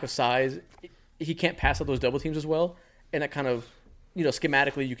his lack of size, he can't pass out those double teams as well. And that kind of,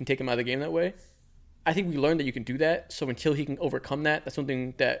 schematically, you can take him out of the game that way. I think we learned that you can do that. So until he can overcome that, that's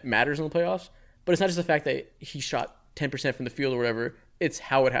something that matters in the playoffs. But it's not just the fact that he shot 10% from the field or whatever. It's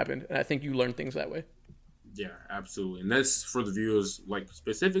how it happened. And I think you learn things that way. Yeah, absolutely. And this, for the viewers, like,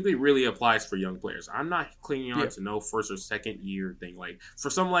 specifically really applies for young players. I'm not clinging on to no first or second year thing. Like, for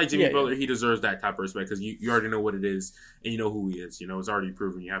someone like Jimmy Butler, he deserves that type of respect because you already know what it is and you know who he is. It's already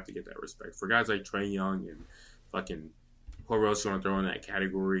proven. You have to get that respect. For guys like Trae Young and fucking whoever else you want to throw in that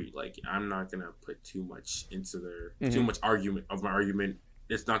category, like, I'm not going to put too much into too much argument.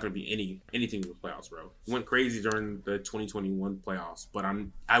 It's not going to be anything with playoffs, bro. Went crazy during the 2021 playoffs, but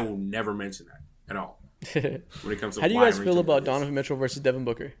I will never mention that at all. When it comes to how do you guys feel about Donovan Mitchell versus Devin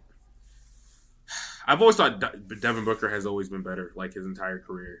Booker? I've always thought Devin Booker has always been better, like his entire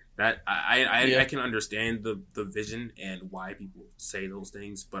career. That I can understand the vision and why people say those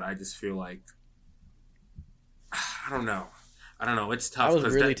things, but I just feel like I don't know. It's tough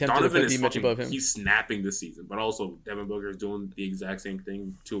because really Donovan is fucking, above him. He's snapping this season, but also Devin Booker is doing the exact same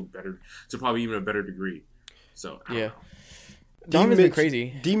thing to probably even a better degree. So I don't know. Donovan's been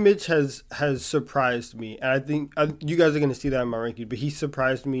crazy. D. Mitch has surprised me, and I think you guys are going to see that in my ranking. But he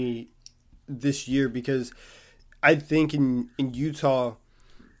surprised me this year because I think in Utah,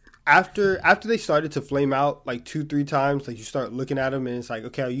 after they started to flame out like 2-3 times, like you start looking at them and it's like,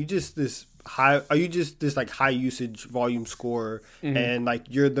 okay, are you just this like high usage volume scorer, and like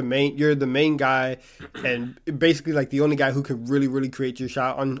you're the main guy, and basically like the only guy who could really create your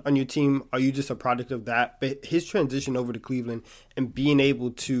shot on your team? Are you just a product of that? But his transition over to Cleveland and being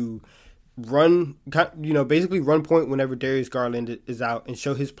able to run, basically run point whenever Darius Garland is out and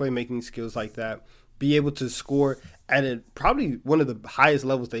show his playmaking skills like that, be able to score at probably one of the highest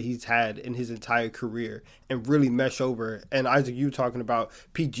levels that he's had in his entire career and really mesh over. And Isaac, you were talking about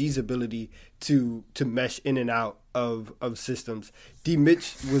PG's ability to mesh in and out of systems. D.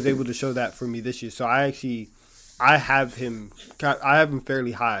 Mitch was able to show that for me this year. So I have him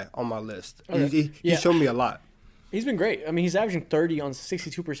fairly high on my list. Okay. He showed me a lot. He's been great. I mean, he's averaging 30 on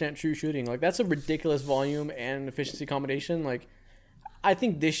 62% true shooting. Like, that's a ridiculous volume and efficiency combination. Like, I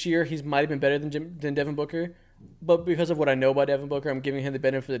think this year he might have been better than Devin Booker. But because of what I know about Devin Booker, I'm giving him the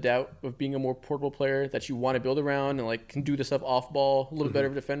benefit of the doubt of being a more portable player that you want to build around and like can do the stuff off ball, a little bit better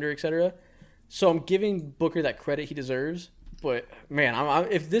of a defender, etc. So I'm giving Booker that credit he deserves. But man,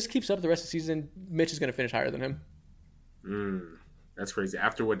 if this keeps up the rest of the season, Mitch is going to finish higher than him. That's crazy.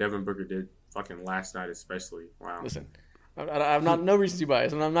 After what Devin Booker did fucking last night, especially. Wow. Listen, I'm not no recency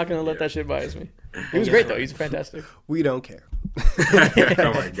bias, and I'm not going to let that shit bias me. He was great though. He's fantastic. We don't care.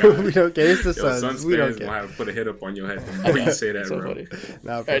 Oh my god. We don't care. It's the Suns. We don't care. Will have to put a hit up on your head the more you say that, so bro.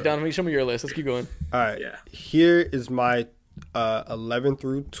 All right, Donovan, show me your list. Let's keep going. All right. Yeah. Here is my 11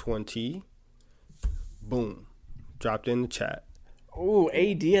 through 20. Boom. Dropped in the chat. Oh,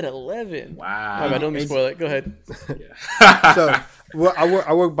 AD at 11. Wow. I don't mean to spoil it. Go ahead. Yeah. So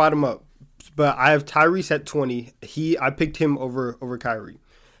I work bottom up, but I have Tyrese at 20. I picked him over Kyrie.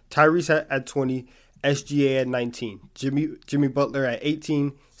 Tyrese at 20. SGA at 19, Jimmy Butler at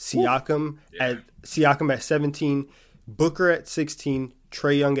 18, Siakam at 17, Booker at 16,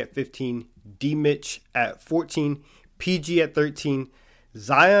 Trae Young at 15, D. Mitch at 14, PG at 13,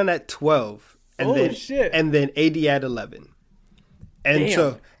 Zion at 12, and then AD at 11. And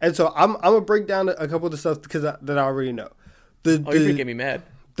Damn. so I'm gonna break down a couple of the stuff because that I already know. You're gonna get me mad.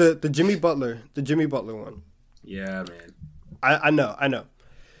 The Jimmy Butler one. Yeah, man. I know.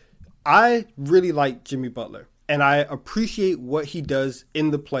 I really like Jimmy Butler, and I appreciate what he does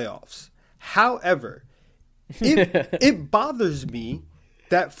in the playoffs. However, it bothers me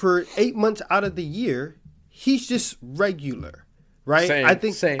that for 8 months out of the year, he's just regular, right?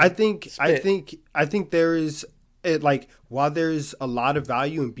 Same. I think there is while there's a lot of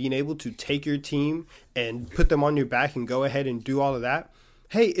value in being able to take your team and put them on your back and go ahead and do all of that.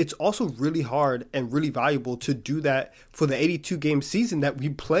 Hey, it's also really hard and really valuable to do that for the 82 game season that we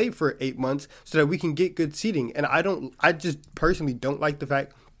play for 8 months so that we can get good seating. And I just personally don't like the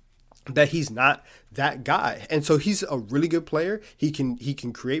fact that he's not that guy. And so he's a really good player. He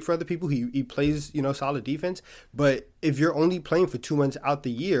can create for other people. He plays, solid defense. But if you're only playing for 2 months out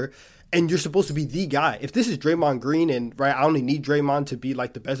the year and you're supposed to be the guy, if this is Draymond Green and right, I only need Draymond to be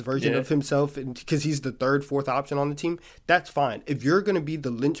like the best version of himself because he's the third, fourth option on the team, that's fine. If you're going to be the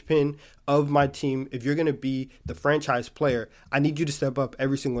linchpin of my team, if you're going to be the franchise player, I need you to step up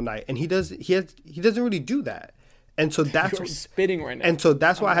every single night. And he doesn't really do that. And so that's You're spitting right now. And so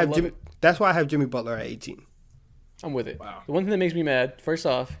that's why I have Jimmy Butler at 18. I'm with it. Wow. The one thing that makes me mad, first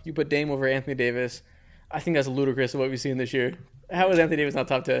off, you put Dame over Anthony Davis. I think that's ludicrous of what we've seen this year. How is Anthony Davis not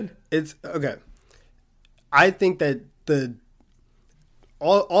top 10? It's okay. I think that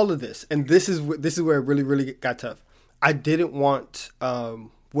all of this, and this is where it really, really got tough. I didn't want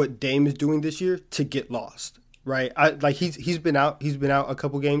what Dame is doing this year to get lost, right? He's been out a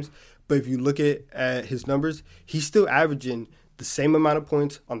couple games, but if you look at his numbers, he's still averaging the same amount of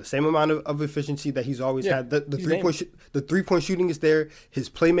points on the same amount of efficiency that he's always had. The 3-point shooting is there. His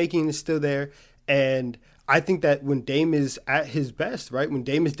playmaking is still there. And I think that when Dame is at his best, right, when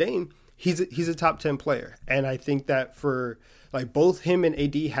Dame is Dame, he's a top 10 player. And I think that for both him and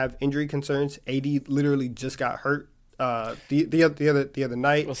AD have injury concerns. AD literally just got hurt the other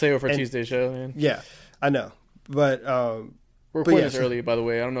night. We'll save it for Tuesday's show, man. Yeah, I know. But we're recording this early, by the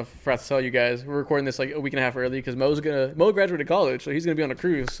way. I don't know if I forgot to tell you guys. We're recording this like a week and a half early because Mo graduated college, so he's gonna be on a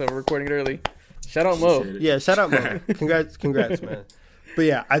cruise. So we're recording it early. Shout out Mo. Yeah, shout out Mo. Congrats, man. But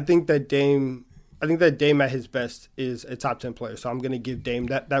yeah, I think that Dame at his best is a top 10 player. So I'm gonna give Dame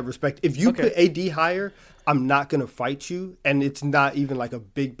that respect. If you put AD higher, I'm not gonna fight you, and it's not even like a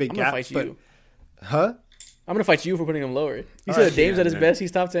big gap. I'm gonna fight you. Huh? I'm gonna fight you for putting him lower. You said Dame's at his best,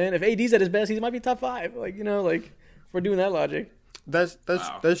 he's top 10. If AD's at his best, he might be top 5. If we're doing that logic. That's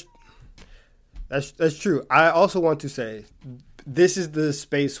true. I also want to say this is the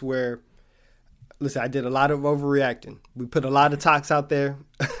space where, listen, I did a lot of overreacting. We put a lot of talks out there.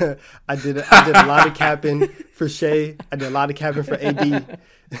 I did a lot of capping for Shea. I did a lot of capping for AD.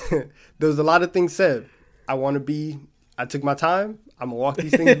 There was a lot of things said. I took my time. I'm going to walk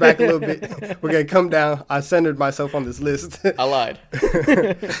these things back a little bit. We're going to come down. I centered myself on this list. I lied.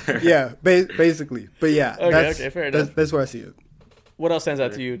 Yeah, basically. But yeah, okay, fair enough. That's where I see it. What else stands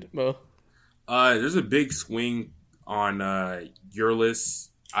out to you, Mo? There's a big swing on your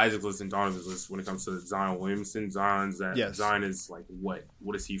list, Isaac's list, and Donovan's list when it comes to Zion Williamson. Zion is like what?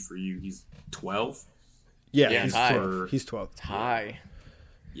 What is he for you? He's 12. Yeah, he's high. 12. He's 12. It's high.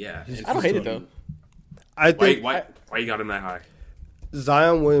 Yeah, I don't hate it though. I think why you got him that high?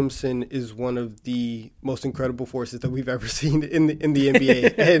 Zion Williamson is one of the most incredible forces that we've ever seen in the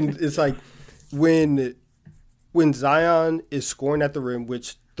NBA, and it's like when Zion is scoring at the rim,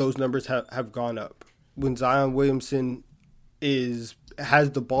 which those numbers have gone up. When Zion Williamson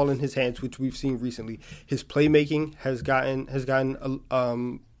has the ball in his hands, which we've seen recently, his playmaking has gotten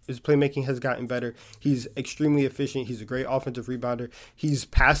better. He's extremely efficient. He's a great offensive rebounder. He's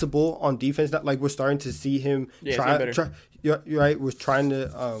passable on defense. We're starting to see him try. You're right. We're starting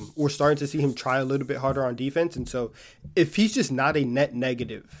to see him try a little bit harder on defense. And so, if he's just not a net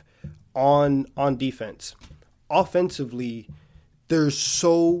negative on defense, offensively, there's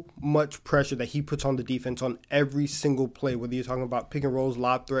so much pressure that he puts on the defense on every single play, whether you're talking about pick and rolls,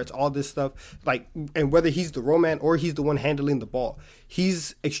 lob threats, all this stuff, and whether he's the roll man or he's the one handling the ball,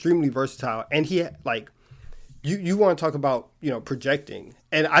 he's extremely versatile. And he you want to talk about, projecting,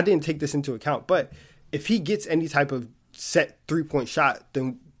 and I didn't take this into account, but if he gets any type of set 3-point shot,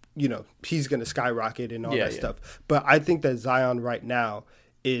 then, he's going to skyrocket and all that stuff. But I think that Zion right now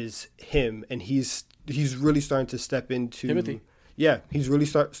is him, and he's really starting to step into Timothy. Yeah, he's really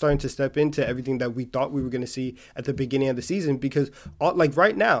starting to step into everything that we thought we were going to see at the beginning of the season, because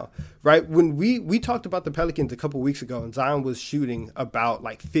right now, right, when we talked about the Pelicans a couple weeks ago and Zion was shooting about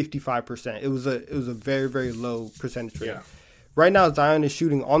 55%. It was a very, very low percentage rate. Yeah. Right now, Zion is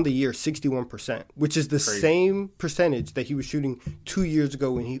shooting on the year 61%, which is the Crazy. same percentage that he was shooting 2 years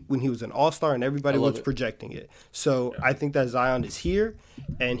ago when he was an All-Star and everybody was projecting it. So I think that Zion is here,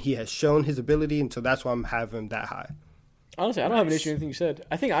 and he has shown his ability, and so that's why I'm having him that high. Honestly, I don't have an issue with anything you said.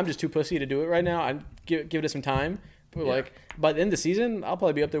 I think I'm just too pussy to do it right now. I give it some time. But like by the end of the season, I'll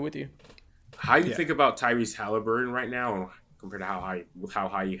probably be up there with you. How you think about Tyrese Halliburton right now compared to how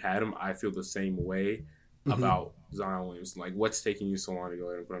high you had him? I feel the same way about Zion Williamson. Like, what's taking you so long to go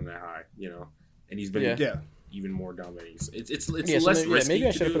ahead and put him that high? You know, and he's been even more dominating. So it's less risky. Maybe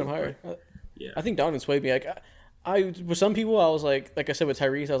I should have put him higher. I think Donovan swayed me. Like I with some people, I was like I said with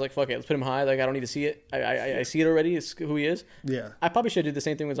Tyrese, I was like, fuck it, let's put him high. Like I don't need to see it. I see it already. It's who he is. Yeah. I probably should have did the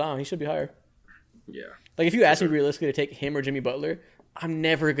same thing with Zion. He should be higher. Yeah. Like if you ask me realistically to take him or Jimmy Butler, I'm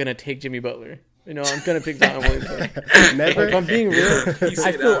never gonna take Jimmy Butler. You know, I'm gonna pick Zion Williamson. Never. If I'm being real,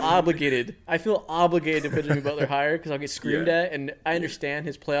 I feel obligated. I feel obligated to put Jimmy Butler higher because I'll get screamed at, and I understand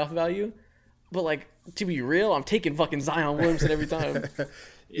his playoff value. But like to be real, I'm taking fucking Zion Williamson every time.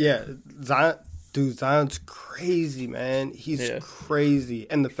 Zion's crazy, man. He's crazy,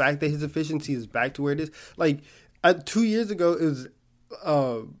 and the fact that his efficiency is back to where it is. Like 2 years ago, it was.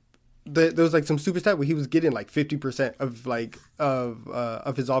 There was like some super stat where he was getting like 50%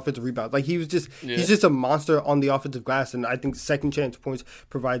 of his offensive rebounds. Like he was just he's just a monster on the offensive glass, and I think second chance points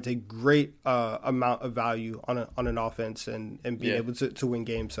provides a great amount of value on an offense and being able to win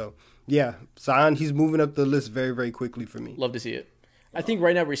games. So yeah, Zion, he's moving up the list very, very quickly for me. Love to see it. I think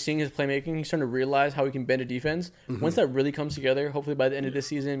right now we're seeing his playmaking. He's starting to realize how he can bend a defense. Once that really comes together, hopefully by the end of this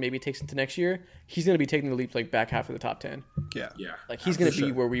season, maybe it takes into next year, he's going to be taking the leap like back half of the top 10. Yeah. Like he's going to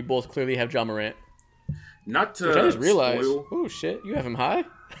be where we both clearly have Ja Morant. Not to Which I just realized. Oh shit, you have him high?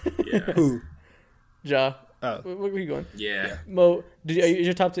 Yeah. Who? Ja. Oh. Where are you going? Yeah. Mo,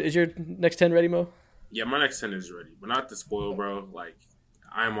 is your next 10 ready, Mo? Yeah, my next 10 is ready, but not to spoil, bro. Like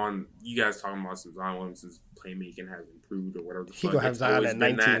I'm on. You guys talking about some Zion Williamson's playmaking has improved or whatever the fuck. He gonna have Zion at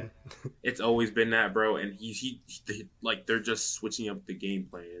 19. It's always been that, bro. And they're just switching up the game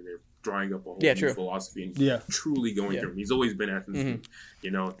plan and they're drawing up a whole new philosophy and truly going through him. He's always been at this, you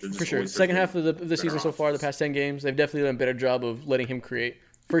know. For sure. Second half of the season so far, the past 10 games, they've definitely done a better job of letting him create.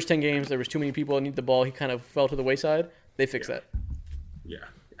 First 10 games, there was too many people that need the ball. He kind of fell to the wayside. They fixed that. Yeah,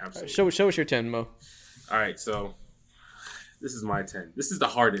 absolutely. Show us your 10, Mo. All right, so this is my 10. This is the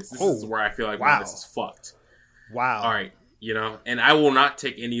hardest. This is where I feel like this is fucked. Wow. All right, you know, and I will not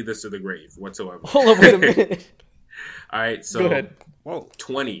take any of this to the grave whatsoever. Hold on, wait a minute. All right, so go ahead.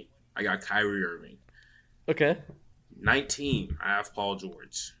 20, I got Kyrie Irving. Okay. 19, I have Paul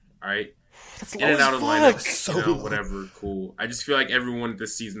George. All right. That's in and out of lineup, whatever, cool. I just feel like everyone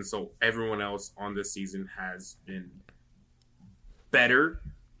else on this season has been better,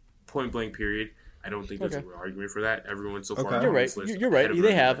 point blank period. I don't think there's a real argument for that. Everyone so far. You're right. You're right.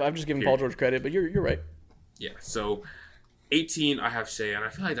 They have. I'm just giving Paul George credit, but you're right. Yeah. So 18, I have Shea, and I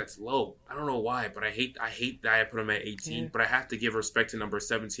feel like that's low. I don't know why, but I hate that I put him at 18. But I have to give respect to number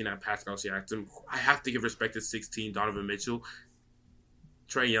 17 at Pascal Siakam. I have to give respect to 16, Donovan Mitchell.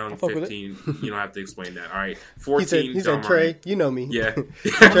 Trae Young, 15. You don't have to explain that. All right. 14. He said Trae, you know me. Yeah.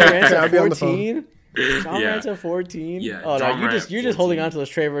 Trae, I'll be on the phone. John Morant's at 14. Yeah. Oh no, you're just holding on to this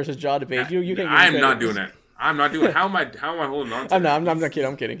Trae versus Ja debate. You can't. I'm not doing that. I'm not doing. How am I holding on to? I'm not kidding.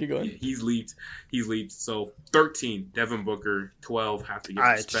 I'm kidding. Keep going. Yeah, he's leaped. So 13, Devin Booker. 12, have to give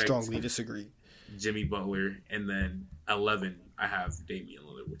respect. I strongly disagree. Jimmy Butler, and then 11, I have Damian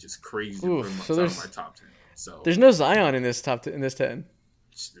Lillard, which is crazy. So there's my top 10. So there's no Zion in this 10. There's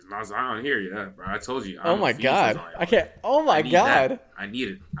not Zion here, bro. I told you. Oh my god, I can't. Oh my god, I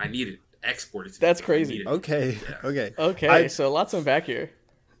need it. Export it. That's crazy. Okay. So lots of back here.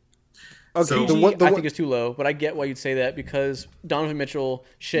 Okay, so I think it's too low, but I get why you'd say that because Donovan Mitchell,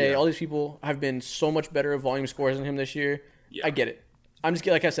 Shea, all these people have been so much better at volume scores than him this year. Yeah. I get it. I'm just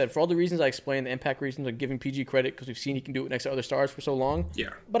like I said, for all the reasons I explained, the impact reasons, like giving PG credit because we've seen he can do it next to other stars for so long. Yeah.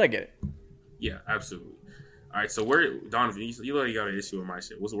 But I get it. Yeah, absolutely. All right, so Donovan, you already got an issue with my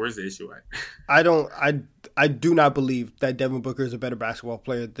shit. Where's the issue at? I do not believe that Devin Booker is a better basketball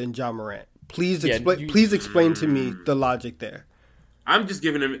player than Ja Morant. Please explain to me the logic there. I'm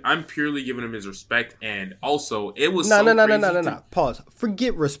purely giving him his respect, and also it was no. Pause.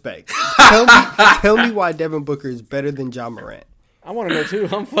 Forget respect. Tell me why Devin Booker is better than Ja Morant. I want to know too.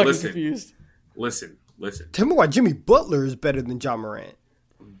 I'm fucking confused. Listen. Tell me why Jimmy Butler is better than Ja Morant.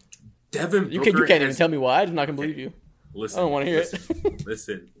 Devin Booker. You can't even tell me why. I'm not gonna believe you. Listen, I don't want to hear it.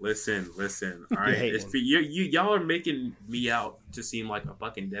 Listen. All right, y'all are making me out to seem like a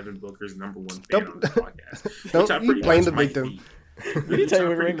fucking Devin Booker's number one fan on the podcast. Don't you blame the victim.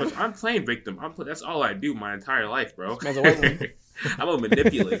 I'm playing victim. That's all I do my entire life, bro. Man's a white one. I'm a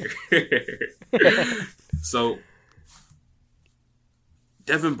manipulator. So,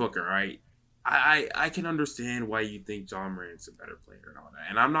 Devin Booker, right? I can understand why you think John Morant's a better player and all that.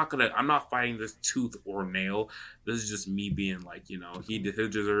 And I'm not fighting this tooth or nail. This is just me being like,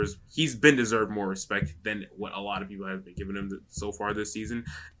 he's been deserved more respect than what a lot of people have been giving him so far this season.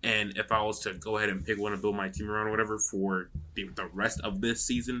 And if I was to go ahead and pick one to build my team around or whatever for the rest of this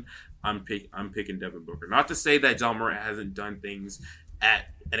season, I'm picking Devin Booker. Not to say that John Morant hasn't done things at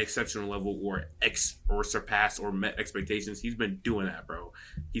an exceptional level or surpassed or met expectations. He's been doing that, bro.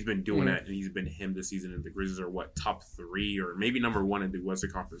 He's been doing that, and he's been him this season. And the Grizzlies are top 3 or maybe number 1 in the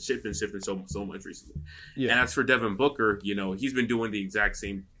Western Conference. Shifting so much recently. Yeah. And as for Devin Booker, he's been doing the exact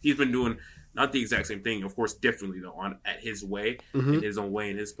same. He's been doing not the exact same thing, of course, differently though, at his way, in his own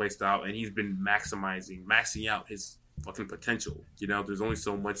way, in his play style, and he's been maxing out his fucking potential. There's only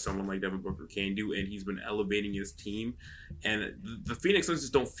so much someone like Devin Booker can do, and he's been elevating his team. And the Phoenix Suns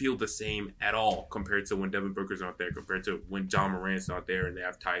just don't feel the same at all compared to when Devin Booker's not there, compared to when John Morant's not there, and they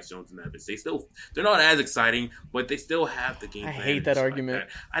have Tyus Jones and that. They're not as exciting, but they still have the game plan. I hate that argument.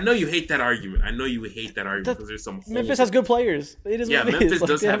 I know you hate that argument. Because there's some Memphis has good players. It is what it Memphis is.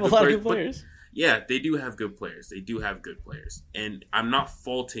 Does they have a lot of good players. Yeah, they do have good players. And I'm not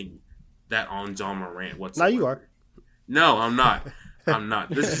faulting that on John Morant whatsoever. Now you are. No, I'm not.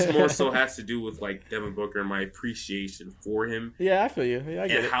 This just more so has to do with Devin Booker and my appreciation for him. Yeah, I feel you. Yeah, I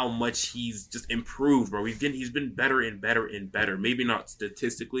get it. How much he's just improved, bro. He's been better and better and better. Maybe not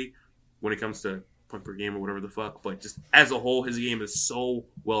statistically when it comes to point per game or whatever the fuck, but just as a whole, his game is so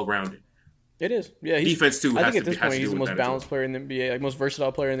well rounded. It is. Yeah, defense too. I think at this point he's the most balanced player in the NBA, most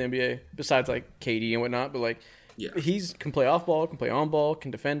versatile player in the NBA, besides KD and whatnot. But he's can play off ball, can play on ball, can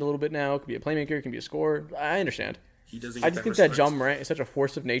defend a little bit now, can be a playmaker, can be a scorer. I understand. I just think that John Morant is such a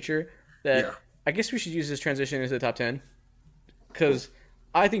force of nature that I guess we should use his transition into the top 10, because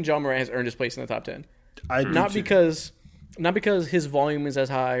I think John Morant has earned his place in the top 10. Not because his volume is as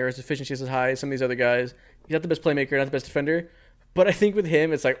high or his efficiency is as high as some of these other guys. He's not the best playmaker, not the best defender. But I think with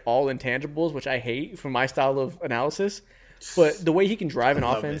him, it's all intangibles, which I hate from my style of analysis. But the way he can drive an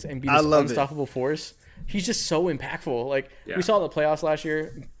offense and be this unstoppable force, he's just so impactful. We saw in the playoffs last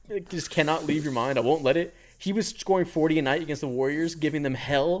year, it just cannot leave your mind. I won't let it. He was scoring 40 a night against the Warriors, giving them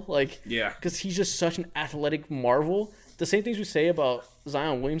hell. Because he's just such an athletic marvel. The same things we say about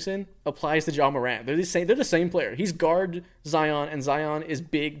Zion Williamson applies to John Morant. They're the same player. He's guard Zion, and Zion is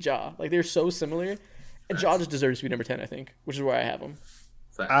big Ja. They're so similar. And Ja just deserves to be number 10, I think, which is where I have him.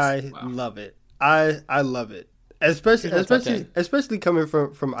 Love it. I love it. Especially coming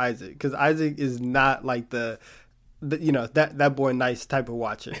from Isaac, because Isaac is not that boy nice type of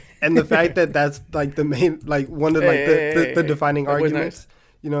watcher, and the fact that that's the main one of the defining arguments. Nice.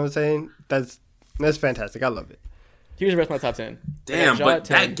 You know what I'm saying? That's fantastic. I love it. Here's the rest of my top 10. Damn, but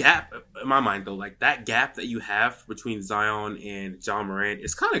that gap in my mind though, that gap that you have between Zion and John Morant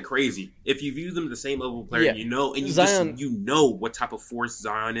is kind of crazy. If you view them the same level of player, and Zion, you know what type of force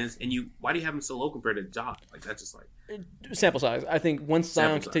Zion is, and why do you have him so low compared to Ja? That's just sample size. I think once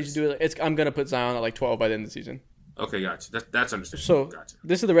Zion continues to do it, I'm gonna put Zion at 12 by the end of the season. Okay, gotcha. That's understandable. So gotcha.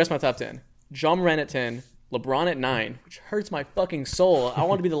 This is the rest of my top 10. John Morant at 10, LeBron at 9, which hurts my fucking soul. I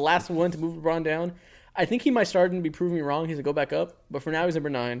want to be the last one to move LeBron down. I think he might start to be proving me wrong. He's going to go back up. But for now, he's number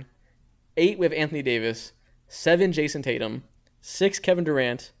 9. 8, we have Anthony Davis. 7, Jason Tatum. 6, Kevin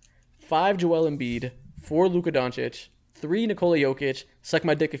Durant. 5, Joel Embiid. 4, Luka Doncic. 3, Nikola Jokic. Suck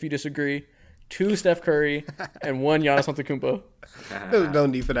my dick if you disagree. 2, Steph Curry. And 1, Giannis Antetokounmpo. There's no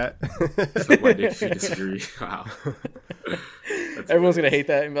need for that. Suck my dick if you disagree. Wow. Everyone's going to hate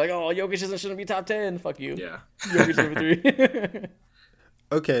that and be like, oh, Jokic shouldn't be top 10. Fuck you. Yeah. Jokic number 3.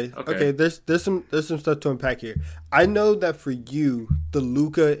 Okay. There's some stuff to unpack here. I know that for you, the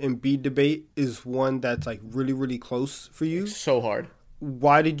Luka Embiid debate is one that's really, really close for you. It's so hard.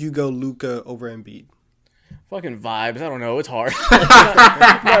 Why did you go Luka over Embiid? Fucking vibes. I don't know. It's hard. He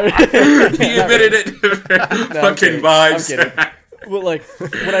admitted it. Fucking vibes. I'm kidding. Well,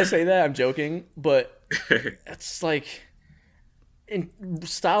 when I say that, I'm joking. But it's in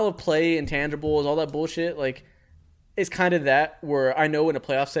style of play, intangibles, all that bullshit. It's kind of that where I know in a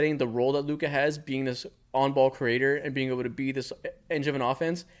playoff setting, the role that Luka has, being this on-ball creator and being able to be this engine of an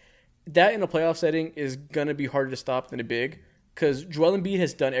offense, that in a playoff setting is going to be harder to stop than a big, because Joel Embiid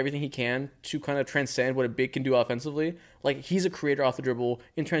has done everything he can to kind of transcend what a big can do offensively. He's a creator off the dribble.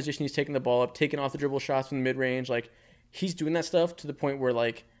 In transition, he's taking the ball up, taking off the dribble shots from the mid-range. He's doing that stuff to the point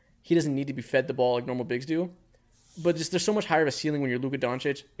where, he doesn't need to be fed the ball like normal bigs do. But just there's so much higher of a ceiling when you're Luka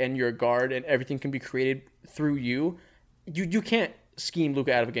Doncic and you're a guard and everything can be created through you. you can't scheme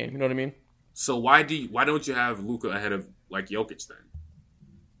Luka out of a game. You know what I mean? So why don't you have Luka ahead of like Jokic then?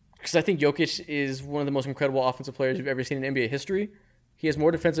 Because I think Jokic is one of the most incredible offensive players you've ever seen in NBA history. He has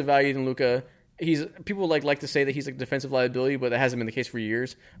more defensive value than Luka. People like to say that he's like a defensive liability, but that hasn't been the case for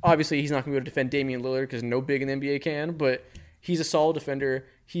years. Obviously, he's not going to be able to defend Damian Lillard because no big in the NBA can. But he's a solid defender.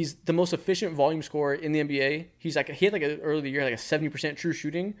 He's the most efficient volume scorer in the NBA. He had early in the year like a 70% true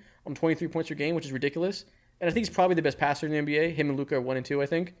shooting on 23 points per game, which is ridiculous. And I think he's probably the best passer in the NBA. Him and Luka are 1 and 2, I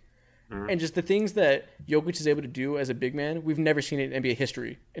think. Mm-hmm. And just the things that Jokic is able to do as a big man, we've never seen it in NBA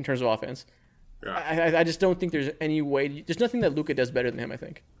history in terms of offense. Yeah. I just don't think there's any way. There's nothing that Luka does better than him, I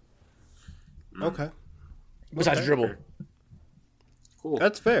think. Okay. Besides dribble. Cool.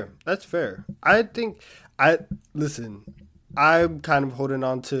 That's fair. I think I'm kind of holding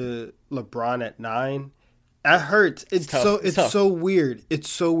on to LeBron at 9. That hurts. It's so weird. It's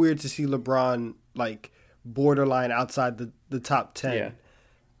so weird to see LeBron like borderline outside the top 10.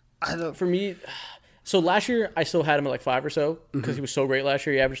 Yeah. For me, so last year I still had him at like 5 or so because he was so great last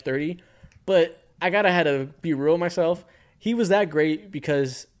year. He averaged 30. But I had to be real with myself. He was that great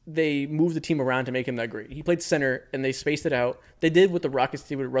because they moved the team around to make him that great. He played center, and they spaced it out. They did what the Rockets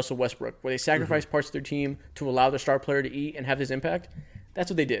did with Russell Westbrook, where they sacrificed parts of their team to allow their star player to eat and have his impact.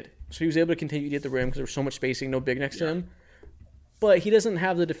 That's what they did. So he was able to continue to get the rim because there was so much spacing, no big next to him. But he doesn't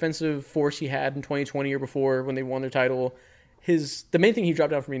have the defensive force he had in 2020 or before when they won their title. The main thing he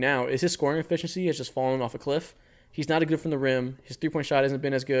dropped down for me now is his scoring efficiency has just fallen off a cliff. He's not as good from the rim. His three-point shot hasn't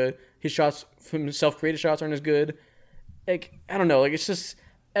been as good. His shots from self-created shots aren't as good. Like, I don't know. Like, it's just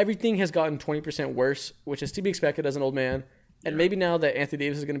everything has gotten 20% worse, which is to be expected as an old man. And maybe now that Anthony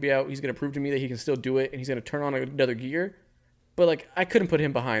Davis is going to be out, he's going to prove to me that he can still do it, and he's going to turn on another gear. But, like, I couldn't put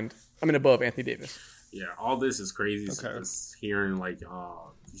him above Anthony Davis. Yeah, all this is crazy. Okay. Just hearing, like,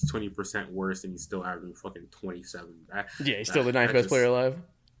 he's 20% worse, and he's still averaging fucking 27. He's still the 9th best player alive.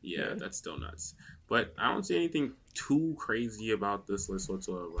 Yeah, that's still nuts. But I don't see anything too crazy about this list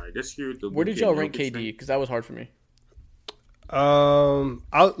whatsoever. Right? This year, where did y'all rank KD? Because that was hard for me. I'll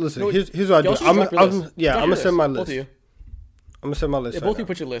listen. Here's what I do. I'm gonna send my list. Both of you. I'm gonna send my list. Yeah, both of you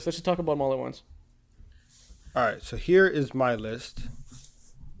put your list. Let's just talk about them all at once. All right. So here is my list.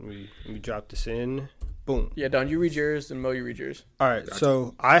 Let me drop this in. Boom. Yeah, Don, you read yours, and Mo, you read yours. All right. Gotcha.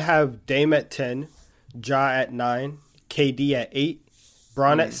 So I have Dame at 10, Ja at 9, KD at 8,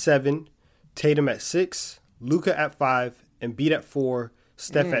 Bron at 7, Tatum at 6, Luka at 5, Embiid at 4,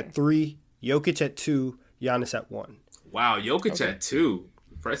 Steph at 3, Jokic at 2, Giannis at 1. Wow, Jokic at 2.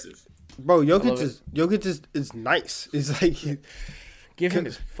 Impressive. Bro, Jokic is nice. It's like give him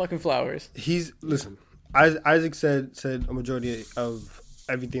his fucking flowers. Listen. Isaac said a majority of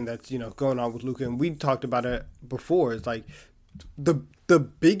everything that's going on with Luka, and we talked about it before. It's like the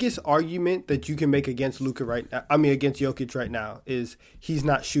biggest argument that you can make against Luka against Jokic right now is he's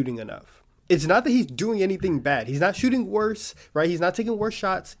not shooting enough. It's not that he's doing anything bad. He's not shooting worse, right? He's not taking worse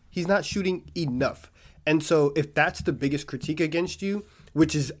shots. He's not shooting enough. And so if that's the biggest critique against you,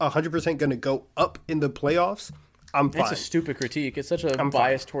 which is 100% going to go up in the playoffs, I'm fine. That's a stupid critique. It's such a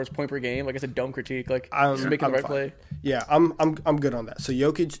bias towards point per game. Like, it's a dumb critique. Like, just making the right play. Yeah, I'm good on that. So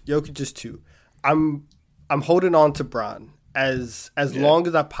Jokic is 2. I'm holding on to Bron as long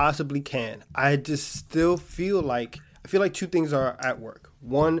as I possibly can. I just still feel like 2 things are at work.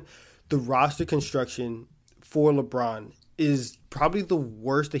 One, the roster construction for LeBron is probably the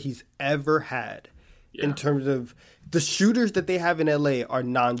worst that he's ever had in terms of the shooters that they have in LA are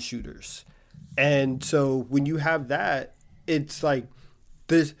non-shooters. And so when you have that, it's like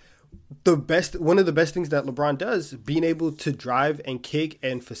one of the best things that LeBron does, being able to drive and kick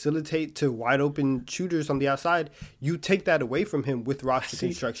and facilitate to wide open shooters on the outside. You take that away from him with roster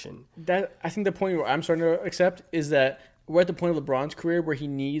construction. That I think the point where I'm starting to accept is that we're at the point of LeBron's career where he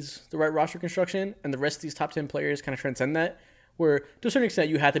needs the right roster construction, and the rest of these top 10 players kind of transcend that. Where to a certain extent,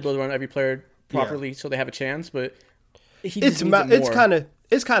 you have to build around every player properly so they have a chance, but it's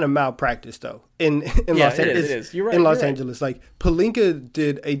kind of malpractice though in Los Angeles. It is. You're right. In Los Angeles, like Pelinka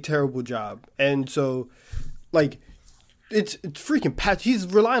did a terrible job, and so like it's freaking Pat. He's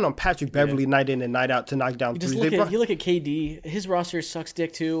relying on Patrick Beverly night in and night out to knock down threes. You look at KD. His roster sucks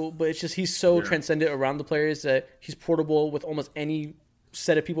dick too, but it's just he's so transcendent around the players that he's portable with almost any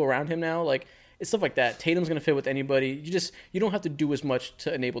set of people around him now. Like it's stuff like that. Tatum's gonna fit with anybody. You don't have to do as much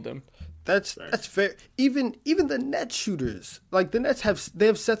to enable them. That's fair. Even the Nets shooters, like the Nets have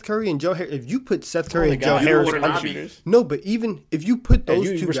Seth Curry and Joe Harris. If you put Seth Curry and Joe Harris on shooters, no, but even if you put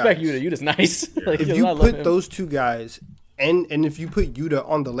those two respect guys, Utah's nice. Like, if you put those two guys, and if you put Utah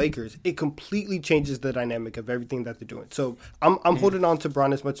on the Lakers, it completely changes the dynamic of everything that they're doing. So I'm holding on to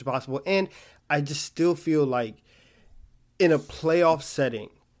Bron as much as possible, and I just still feel like in a playoff setting,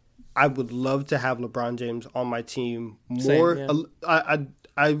 I would love to have LeBron James on my team more. Same, yeah.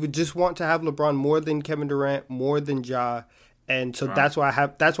 I would just want to have LeBron more than Kevin Durant, more than Ja, and so that's why I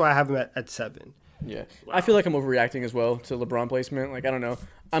have him at 7. Yeah, wow. I feel like I'm overreacting as well to LeBron placement. Like I don't know,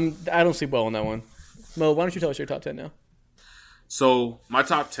 I don't sleep well on that one. Mo, why don't you tell us your top 10 now? So my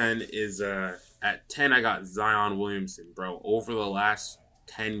top 10 is at 10. I got Zion Williamson, bro. Over the last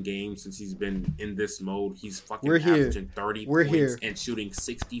 10 games since he's been in this mode, he's fucking averaging 30 points and shooting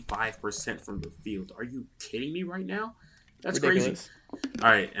 65% from the field. Are you kidding me right now? That's ridiculous. Crazy. All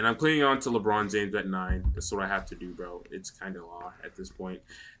right, and I'm clinging on to LeBron James at 9. That's what I have to do, bro. It's kind of law at this point.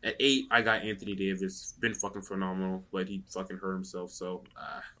 At 8, I got Anthony Davis. Been fucking phenomenal, but he fucking hurt himself. So,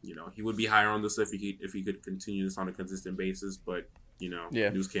 he would be higher on this if he could continue this on a consistent basis. But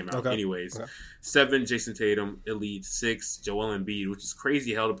news came out anyways. Okay. 7, Jason Tatum, elite. 6, Joel Embiid, which is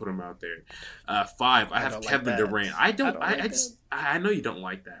crazy hell to put him out there. 5, I have Kevin Durant. I know you don't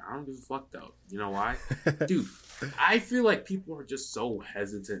like that. I don't give a fuck though. You know why, dude? I feel like people are just so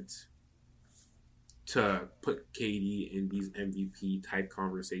hesitant to put KD in these MVP type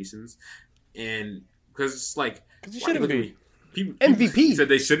conversations, and because it's like he shouldn't be. MVP. You said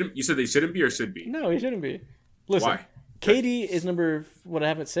they shouldn't. You said they shouldn't be or should be. No, he shouldn't be. Listen, why? KD is number what I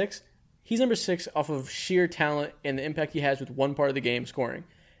have at 6. He's number 6 off of sheer talent and the impact he has with one part of the game, scoring.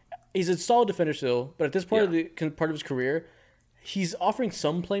 He's a solid defender still, but at this part of his career, he's offering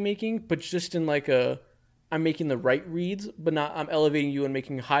some playmaking, but just in like I'm making the right reads, but not I'm elevating you and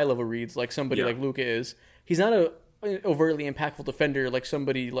making high level reads like somebody like Luka is. He's not a overtly impactful defender like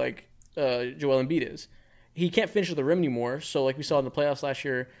somebody like Joel Embiid is. He can't finish at the rim anymore, so like we saw in the playoffs last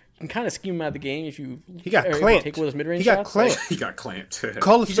year, you can kind of scheme him out of the game if you take one of his mid-range shots. He got clamped.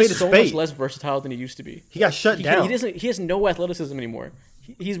 Call a spade a spade. He's so much less versatile than he used to be. He got shut down. He has no athleticism anymore.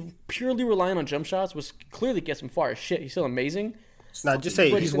 He's purely relying on jump shots, which clearly gets him far as shit. He's still amazing. Nah, just say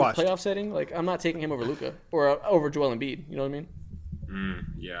he's washed. In a playoff setting, like I'm not taking him over Luka or over Joel Embiid. You know what I mean?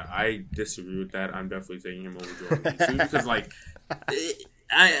 Yeah, I disagree with that. I'm definitely taking him over Joel Embiid too because like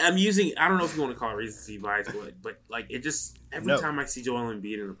I'm using. I don't know if you want to call it recency bias, but like it just every time I see Joel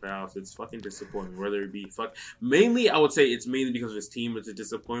Embiid in the playoffs, it's fucking disappointing. Whether it be mainly, I would say it's mainly because of his team. It's a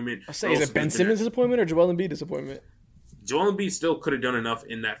disappointment. I say, is it Ben Simmons' disappointment or Joel Embiid disappointment? Joel Embiid still could have done enough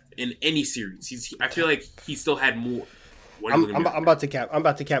in any series. I feel like he still had more. I'm about to cap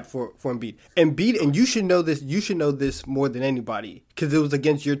for Embiid. Embiid, and you should know this. You should know this more than anybody because it was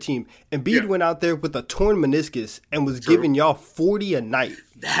against your team. Embiid went out there with a torn meniscus and was giving y'all 40 a night.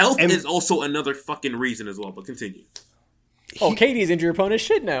 The health is also another fucking reason as well. But continue. KD's injury prone as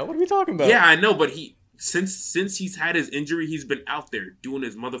shit now. What are we talking about? Yeah, I know, but since he's had his injury, he's been out there doing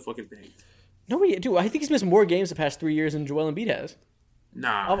his motherfucking thing. No, dude, I think he's missed more games the past 3 years than Joel Embiid has.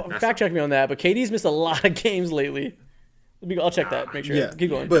 Nah, fact check me on that, but KD's missed a lot of games lately. I'll check that. Make sure. Yeah. Keep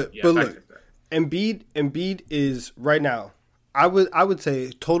going. But look, Embiid is right now. I would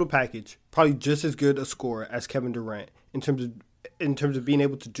say total package probably just as good a scorer as Kevin Durant in terms of being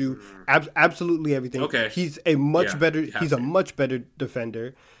able to do absolutely everything. Okay, he's a much better. He's a much better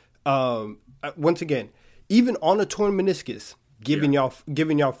defender. Once again, even on a torn meniscus, giving y'all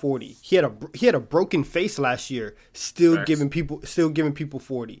 40. He had a broken face last year, still giving people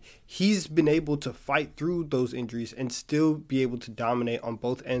 40. He's been able to fight through those injuries and still be able to dominate on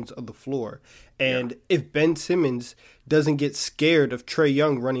both ends of the floor. And if Ben Simmons doesn't get scared of Trae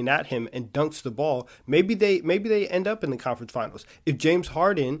Young running at him and dunks the ball, maybe they end up in the conference finals. If James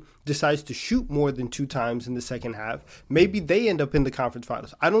Harden decides to shoot more than 2 times in the second half, maybe they end up in the conference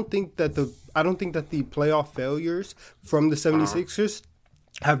finals. I don't think that the playoff failures from the 76ers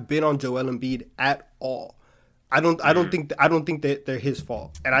have been on Joel Embiid at all. I don't think that they're his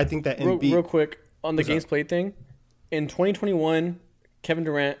fault. And I think that Embiid real quick on the games played thing, in 2021 Kevin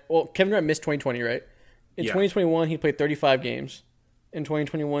Durant missed 2020, right? In 2021, he played 35 games. In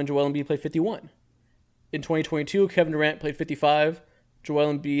 2021, Joel Embiid played 51. In 2022, Kevin Durant played 55.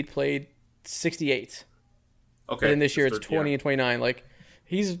 Joel Embiid played 68. Okay. And then this year, it's 20 and 29. Like,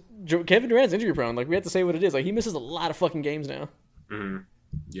 Kevin Durant's injury prone. Like, we have to say what it is. Like, he misses a lot of fucking games now. Mm-hmm.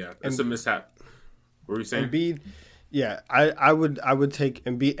 Yeah, it's a mishap. What were you saying? Embiid, I would take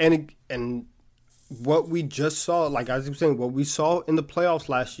Embiid. And what we just saw, like I was saying, what we saw in the playoffs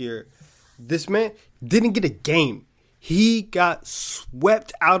last year, this man didn't get a game. He got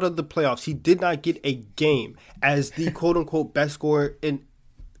swept out of the playoffs. He did not get a game as the quote-unquote best scorer. And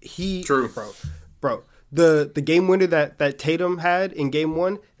True. Bro. The game winner that Tatum had in game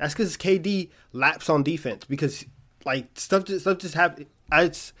 1, that's because KD laps on defense because like stuff just happened.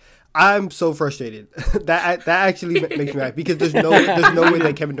 I'm so frustrated. that actually makes me mad because there's no way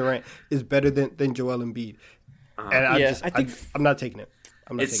that Kevin Durant is better than Joel Embiid. And I'm not taking it.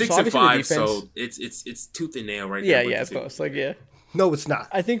 It's 6-5, so it's tooth and nail right there. Yeah, it's close. Like, yeah. No, it's not.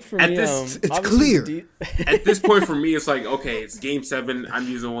 I think for me, it's clear. At this point, for me, it's like, okay, it's Game 7. I'm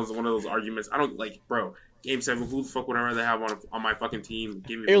using one of those arguments. I don't like, bro. Game 7. Who the fuck would I rather have on my fucking team?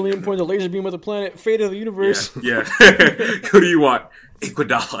 Give me alien point the laser beam of the planet, fate of the universe. Yeah. Who do you want?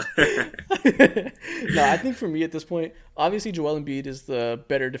 Iguodala. No, I think for me at this point, obviously Joel Embiid is the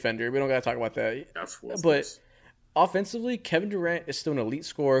better defender. We don't gotta talk about that. But offensively, Kevin Durant is still an elite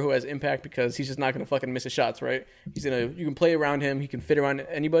scorer who has impact because he's just not going to fucking miss his shots, right? You can play around him. He can fit around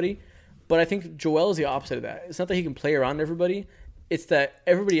anybody. But I think Joel is the opposite of that. It's not that he can play around everybody. It's that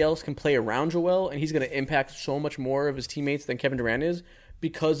everybody else can play around Joel, and he's going to impact so much more of his teammates than Kevin Durant is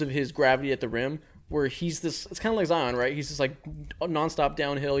because of his gravity at the rim, where he's this – it's kind of like Zion, right? He's just like nonstop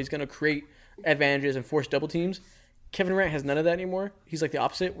downhill. He's going to create advantages and force double teams. Kevin Durant has none of that anymore. He's like the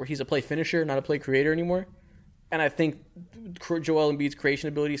opposite, where he's a play finisher, not a play creator anymore. And I think Joel Embiid's creation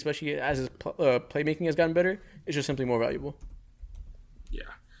ability, especially as his playmaking has gotten better, is just simply more valuable. Yeah.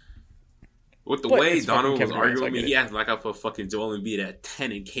 With the way Donovan was arguing with me, he acted like I put fucking Joel Embiid at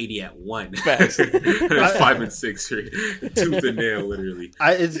 10 and KD at 1. Facts. That's 5 and 6. Tooth and nail, literally.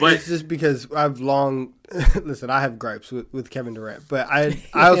 It's just because I've long... Listen, I have gripes with Kevin Durant. But I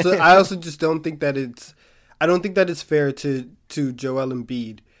also just don't think that it's... I don't think that it's fair to Joel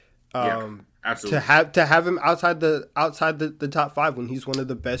Embiid. Absolutely. To have him outside the top 5 when he's one of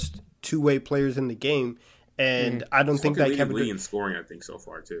the best two-way players in the game, and I don't think that Kevin Durant in scoring, I think so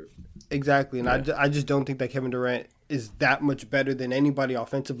far too. Exactly, and I just don't think that Kevin Durant is that much better than anybody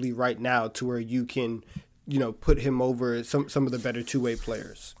offensively right now to where you can, put him over some of the better two-way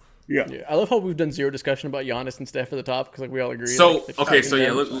players. Yeah, I love how we've done zero discussion about Giannis and Steph at the top because we all agree. So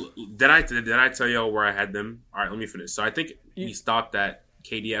did I tell you where I had them? All right, let me finish. So I think we stopped at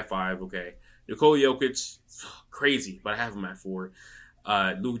KD at 5. Okay. Nikola Jokic, crazy, but I have him at 4.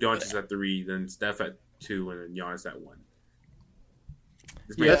 Luka Doncic at 3, then Steph at 2, and then Giannis at 1.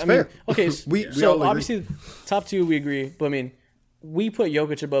 That's fair. Okay, so obviously top 2 we agree, but I mean, we put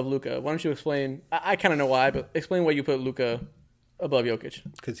Jokic above Luka. Why don't you explain? I kind of know why, but explain why you put Luka above Jokic.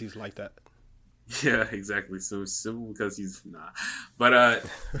 Because he's like that. Yeah, exactly. So simple because he's not. But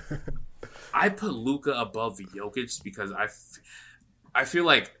I put Luka above Jokic because I feel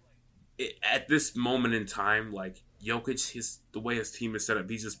like at this moment in time, like Jokic, the way his team is set up,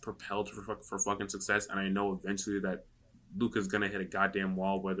 he's just propelled for fucking success. And I know eventually that Luka's gonna hit a goddamn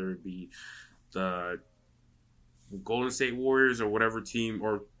wall, whether it be the Golden State Warriors or whatever team,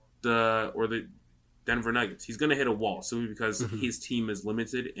 or the Denver Nuggets. He's gonna hit a wall simply because his team is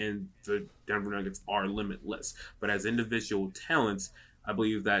limited and the Denver Nuggets are limitless. But as individual talents, I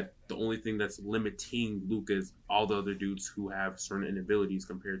believe that the only thing that's limiting Luka is all the other dudes who have certain inabilities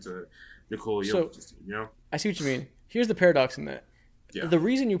compared to Nikola Jokic's team, I see what you mean. Here's the paradox in that. Yeah. The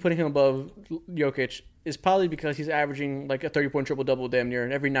reason you put him above Jokic is probably because he's averaging like a 30-point triple-double damn near,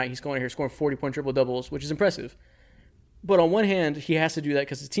 and every night he's going here scoring 40-point triple-doubles, which is impressive. But on one hand, he has to do that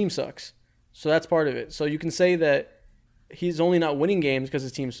because his team sucks. So that's part of it. So you can say that he's only not winning games because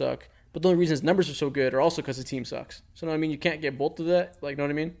his team suck, but the only reason his numbers are so good are also because his team sucks. So, know what I mean? You can't get both of that. Like, know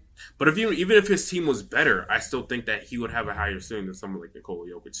what I mean? But even if his team was better, I still think that he would have a higher ceiling than someone like Nikola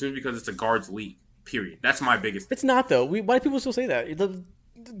Jokic. Simply because it's a guards league, period. That's my biggest. It's not, though. Why do people still say that?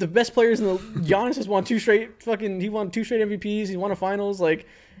 The best players in the Giannis has won 2 straight he won 2 straight MVPs. He won a finals. Like,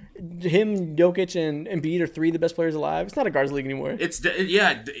 him, Jokic, and Embiid are 3 of the best players alive. It's not a guards league anymore. Him,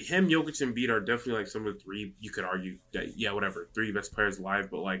 Jokic, and Embiid are definitely like some of the 3. You could argue that 3 best players alive.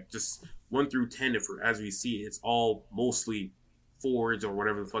 But like just 1 through 10, as we see, it's all mostly forwards or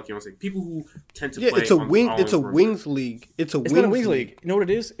whatever the fuck you want to say. People who tend to play. It's a wings league. It's not a wings league. You know what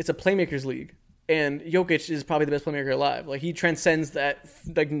it is? It's a playmakers league. And Jokic is probably the best playmaker alive. Like, he transcends that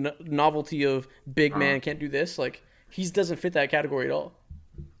like novelty of big man can't do this. Like, he doesn't fit that category at all.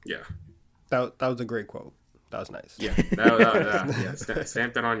 Yeah. That was a great quote. That was nice. Yeah.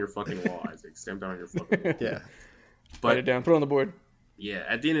 Stamp that on your fucking wall, Isaac. Stamp that on your fucking wall. Yeah. But, write it down. Put it on the board. Yeah.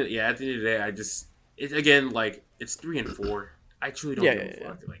 At the end of the day, it's 3 and 4. I truly don't give a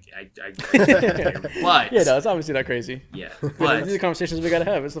fuck. Like, I but yeah, no, it's obviously not crazy. Yeah, but these are conversations we gotta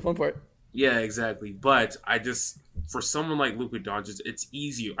have. It's the fun part. Yeah, exactly. But I just, for someone like Luka Doncic, it's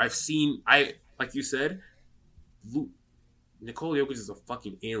easier. Like you said, Nikola Jokic is a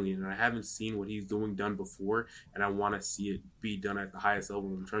fucking alien, and I haven't seen what he's done before, and I want to see it be done at the highest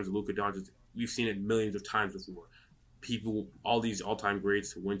level. In terms of Luka Doncic, we've seen it millions of times before. People, all these all-time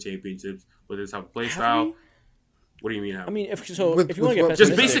greats win championships with this type of play style. What do you mean? How? I mean, if you want to get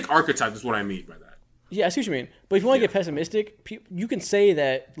just basic archetype is what I mean by that. Yeah, I see what you mean. But if you want to get pessimistic, you can say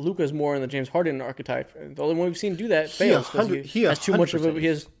that Luka's more in the James Harden archetype. The only one we've seen do that fails because he has too much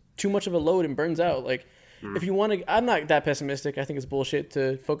of a load and burns out. Like, if you want to, I'm not that pessimistic. I think it's bullshit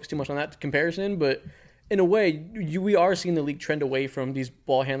to focus too much on that comparison. But in a way, we are seeing the league trend away from these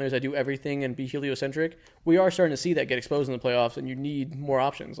ball handlers that do everything and be heliocentric. We are starting to see that get exposed in the playoffs, and you need more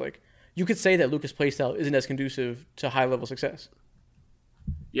options. Like, you could say that Luka's playstyle isn't as conducive to high level success.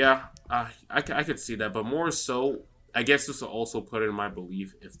 Yeah, I could see that, but more so, I guess this will also put in my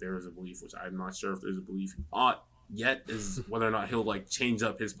belief, if there is a belief, which I'm not sure if there's a belief yet, is whether or not he'll like change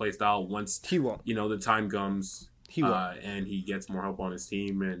up his play style once he won't. The time comes. He won't. And he gets more help on his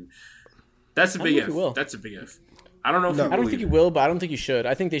team, and that's a big if. That's a big if. I don't know. I don't think he will, but I don't think he should.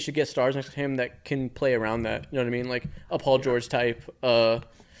 I think they should get stars next to him that can play around that. You know what I mean? Like a Paul George type,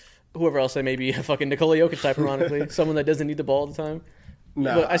 whoever else they may be, a fucking Nikola Jokic type, ironically, someone that doesn't need the ball all the time.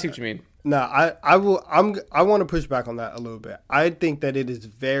 No, I see what you mean. No, I want to push back on that a little bit. I think that it is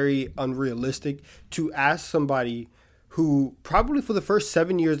very unrealistic to ask somebody who probably for the first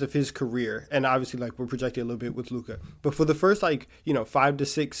 7 years of his career, and obviously like we're projecting a little bit with Luka, but for the first 5 to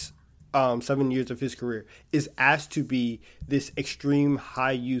 6, 7 years of his career is asked to be this extreme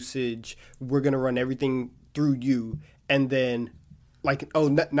high usage. We're gonna run everything through you, and then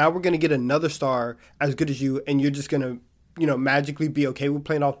now we're gonna get another star as good as you, and you're just gonna magically be okay with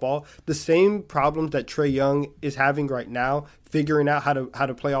playing off ball. The same problems that Trae Young is having right now, figuring out how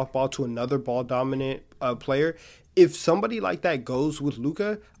to play off ball to another ball dominant player. If somebody like that goes with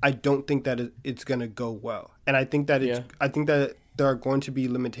Luka, I don't think that it's going to go well. And I think that I think that there are going to be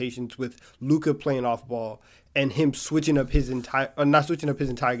limitations with Luka playing off ball and him switching up not switching up his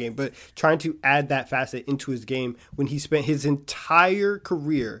entire game, but trying to add that facet into his game when he spent his entire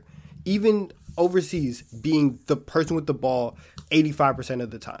career, even overseas, being the person with the ball 85%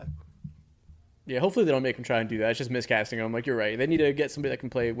 of the time. Yeah, hopefully they don't make him try and do that. It's just miscasting him. Like, you're right. They need to get somebody that can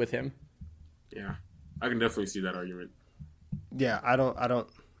play with him. Yeah, I can definitely see that argument. Yeah, I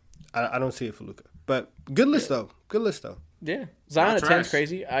don't see it for Luka. But good list though. Good list though. Yeah, Zion at 10 is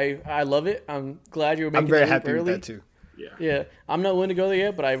crazy. I love it. I'm glad you were making. I'm very happy with that too. Yeah. I'm not willing to go there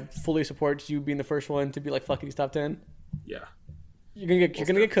yet, but I fully support you being the first one to be like, fuck it, he's top 10. Yeah. You're gonna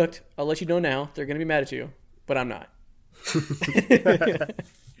get cooked. I'll let you know now. They're gonna be mad at you, but I'm not.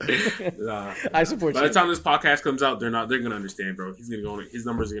 I support you. By the time this podcast comes out, they're gonna understand, bro. He's gonna go. His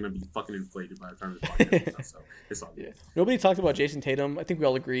numbers are gonna be fucking inflated by the time this podcast comes out. So it's all good. Yeah. Nobody talked about Jason Tatum. I think we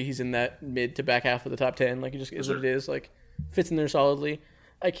all agree he's in that mid to back half of the top 10. Like, it just is what it is. Like, fits in there solidly.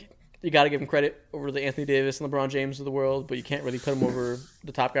 Like, you got to give him credit over the Anthony Davis and LeBron James of the world, but you can't really put him over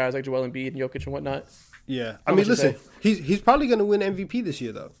the top guys like Joel Embiid and Jokic and whatnot. Yeah, I mean, listen, he's probably going to win MVP this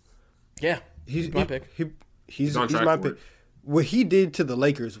year, though. Yeah, he's my pick. He's my pick. What he did to the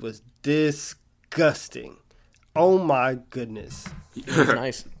Lakers was disgusting. Oh my goodness!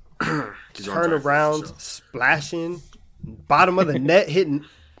 Nice. Turnarounds, splashing, bottom of the net hitting.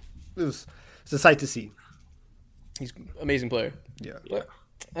 It's a sight to see. He's an amazing player. Yeah. But,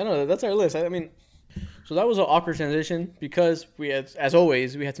 I don't know. That's our list. I mean, so that was an awkward transition because we had, as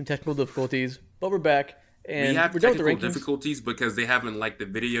always, we had some technical difficulties, but we're back. And we have we're done with the technical rankings. difficulties because they haven't liked the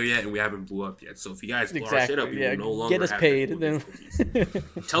video yet and we haven't blew up yet. So if you guys blow our shit up, we will no longer get us have paid. Then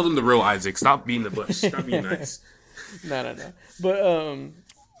tell them the real Isaac. Stop being the Bush. Stop being nice. No. But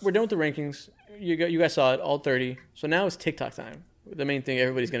we're done with the rankings. You guys saw it, all 30. So now it's TikTok time. The main thing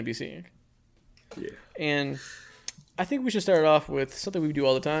everybody's going to be seeing. Yeah. And I think we should start off with something we do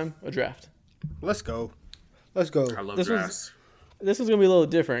all the time: a draft. Let's go. I love drafts. This is going to be a little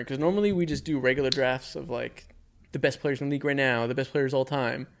different because normally we just do regular drafts of like the best players in the league right now, the best players all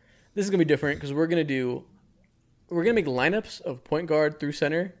time. This is going to be different because we're going to make lineups of point guard through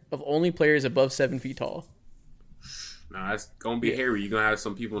center of only players above 7 feet tall. Nah, it's going to be hairy. You're going to have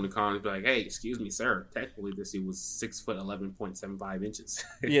some people in the comments be like, hey, excuse me, sir. Technically, this dude was 6'11.75 inches.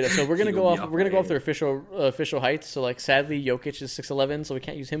 Yeah, so we're going to go off. We're going to go off their official heights. So like, sadly, Jokic is 6'11", so we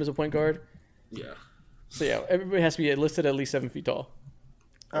can't use him as a point guard. Yeah. So yeah, everybody has to be listed at least 7 feet tall.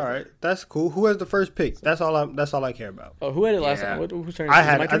 All right, that's cool. Who has the first pick? That's all I care about. Oh, who had it last time? Whose turn? I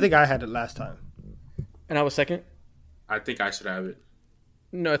had it. I think I had it last time. And I was second? I think I should have it.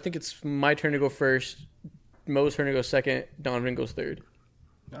 No, I think it's my turn to go first. Mo's turn to go second. Donovan goes third.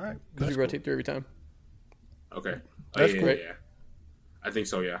 All right. Because we rotate through every time. Okay. That's cool. Yeah. I think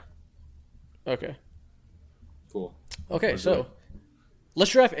so, yeah. Okay. Cool. Okay, so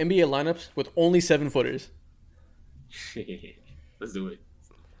let's draft NBA lineups with only 7-footers. Let's do it.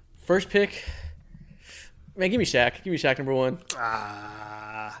 First pick. Man, give me Shaq. Give me Shaq number 1.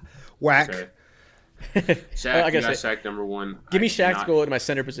 Whack. Okay. Shaq, I you guess got Shaq number one. Give me Shaq to not- go at my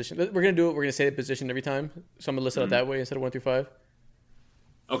center position. We're gonna do it. We're gonna say the position every time. So I'm gonna list it out that way instead of 1 through 5.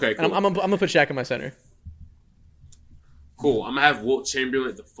 Okay, And cool. I'm gonna put Shaq in my center. Cool. I'm gonna have Wilt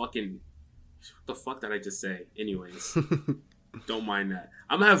Chamberlain. What the fuck did I just say? Anyways, don't mind that.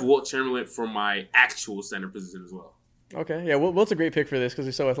 I'm gonna have Wilt Chamberlain for my actual center position as well. Okay, yeah. Wilt's a great pick for this because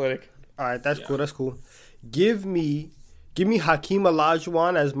he's so athletic. All right, that's cool. That's cool. Give me Hakeem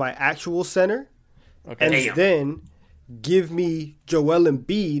Olajuwon as my actual center, Okay. and Damn. then give me Joel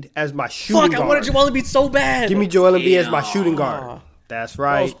Embiid as my shooting Fuck! guard. I wanted Joel Embiid so bad. Give me Joel Embiid as my Damn. shooting guard. That's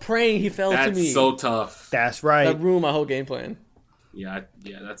I was right. praying he fell to me. That's so tough. That's right. That ruined my whole game plan. Yeah,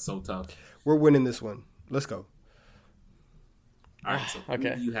 that's so tough. We're winning this one. Let's go. All right, so Okay.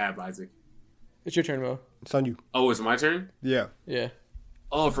 who do you have, Isaac? It's your turn, Mo. It's on you. Oh, it's my turn? Yeah. Yeah.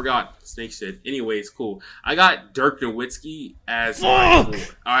 Oh, I forgot. Snake shit. Anyways, cool. I got Dirk Nowitzki as my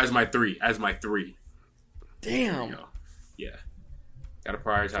Fuck! as my three. There you Damn. go. Yeah. Gotta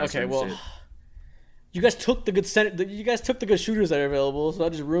prioritize Okay, certain well, shit. you guys took the good you guys took the good shooters that are available, so I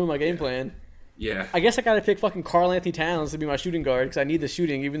just ruined my game plan. Yeah. I guess I gotta pick fucking Karl Anthony Towns to be my shooting guard because I need the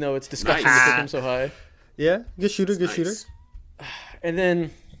shooting, even though it's disgusting Nice. to pick him so high. Yeah. Good shooter. Good shooter. Nice. And then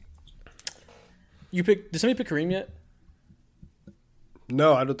did somebody pick Kareem yet?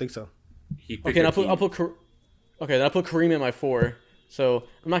 No, I don't think so. He picked Okay, and Hakeem. I'll put then I'll put Kareem in my 4. So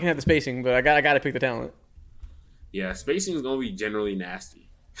I'm not gonna have the spacing, but I gotta pick the talent. Yeah, spacing is gonna be generally nasty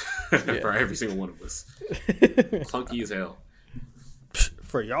for every single one of us. Clunky as hell.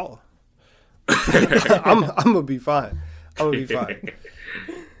 For y'all. I'm gonna be fine. I'm gonna be fine.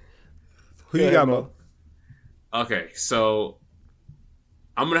 Who you ahead, got, Mo. Mo? Okay, so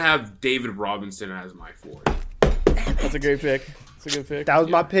I'm gonna have David Robinson as my 4. That's a great pick. That's a good pick. That was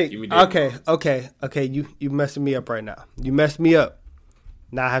my pick. give me David Okay. You messing me up right now. You messed me up.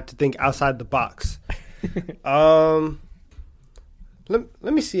 Now I have to think outside the box. Let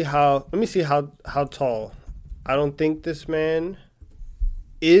me see how tall. I don't think this man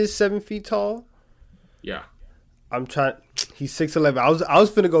is 7 feet tall. Yeah. I'm trying. He's 6'11". I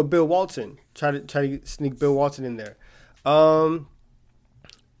was finna go Bill Walton. Try to sneak Bill Walton in there.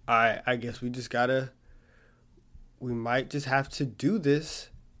 I guess we might just have to do this.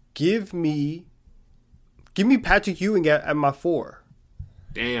 Give me Patrick Ewing at my 4.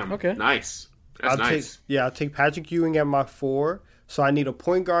 Damn. Okay. Nice. That's nice. I'll take Patrick Ewing at my 4. So I need a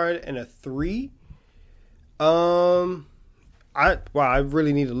point guard and a 3. I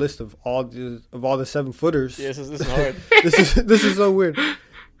really need a list of all the 7-footers. Yeah, this is hard. This is so weird.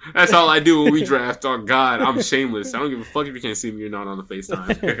 That's all I do when we draft. Oh God, I'm shameless. I don't give a fuck if you can't see me or not on the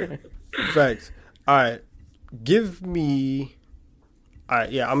FaceTime. Facts. All right, give me. All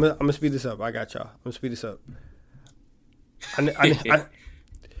right, yeah, I'm gonna speed this up. I got y'all. I'm gonna speed this up.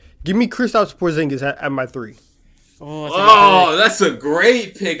 Give me Kristaps Porzingis at my 3. Oh, that's a good pick. That's a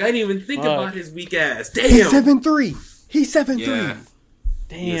great pick. I didn't even think Fuck. about his weak ass. Damn. He's 7'3". He's 7'3". Yeah.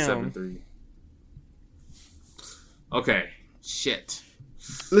 He is Damn. 7'3". Okay. Shit.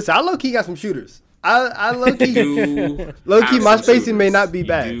 Listen, I low key got some shooters. I low key. You Low key, have my some spacing may shooters. not be You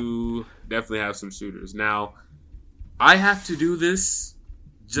bad. do definitely have some shooters. Now, I have to do this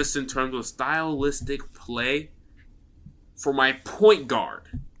just in terms of stylistic play for my point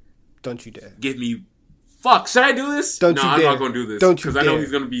guard. Don't you dare. Give me. Fuck, should I do this? Don't no, you I'm dare. not going to do this. Don't you Because I know dare.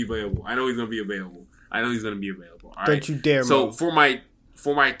 he's going to be available. All Don't right? you dare, So Mo. for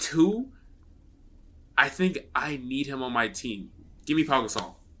my 2, I think I need him on my team. Give me Pau Gasol.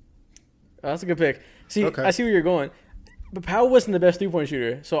 Oh, that's a good pick. See, Okay. I see where you're going. But Powell wasn't the best 3-point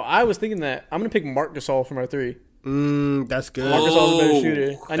shooter. So I was thinking that I'm going to pick Marc Gasol for my 3. That's good. Marc Gasol's a better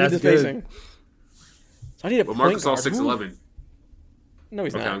shooter. I need That's the good. spacing. So I need a But point Marcus guard. Gasol 6'11". No,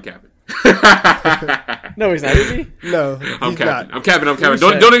 he's Okay, not. I'm capping. No, he's not. Is he? No, I'm he's capping. not. I'm capping. me Don't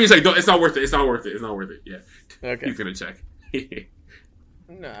check. even say. It's not worth it. Yeah. Okay. He's gonna check.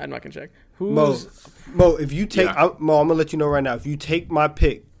 No, I'm not going to check. Mo, if you take, Yeah. I'm gonna let you know right now. If you take my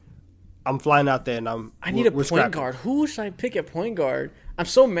pick, I'm flying out there and I need a we're point scrapping. guard. Who should I pick at point guard? I'm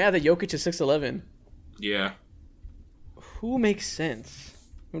so mad that Jokic is 6'11". Yeah. Who makes sense?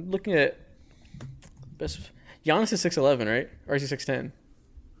 I'm looking at best. Giannis is 6'11", right? Or is he 6'10"?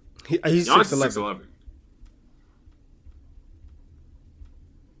 He's Giannis is 6'11". 6'11".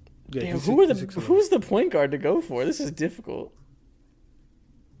 Yeah, Damn, he's who are the 6'11". who's the point guard to go for? This is difficult.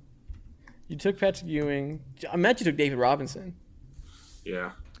 You took Patrick Ewing. I meant you took David Robinson.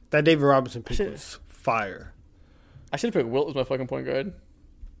 Yeah. That David Robinson pick Shit. was fire. I should have picked Wilt as my fucking point guard.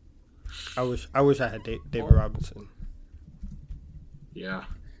 I wish I had David Robinson. Yeah.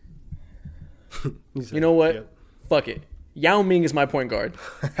 He said, You know what? yeah. Fuck it. Yao Ming is my point guard.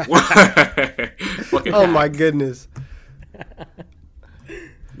 Oh my goodness.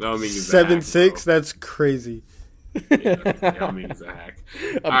 Yao Ming is 7'6". That's crazy. Yao Ming is a hack.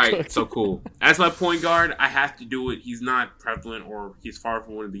 All right, so cool. As my point guard, I have to do it. He's not prevalent or he's far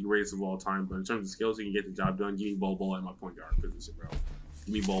from one of the greatest of all time, but in terms of skills, he can get the job done. Give me Bol Bol at my point guard position, bro.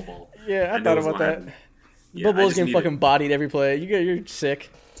 Give me Bol Bol. Yeah, I thought about that. Yeah, Bol Bol's getting fucking bodied every play. You're sick.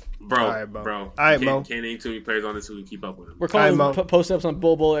 Bro, All right, Mo. bro. All right, Mo. Can't name too many players on this who can keep up with him. We're calling All right, post-ups on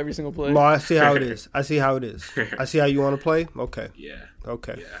Bol Bol every single play. Mo, I see how it is. I see how you want to play. Okay. Yeah.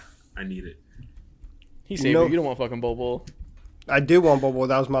 Okay. Yeah. I need it. He saved you. You don't want fucking Bol Bol. I did want Bol Bol.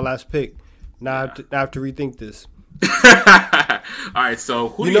 That was my last pick. Now I have to rethink this. All right, so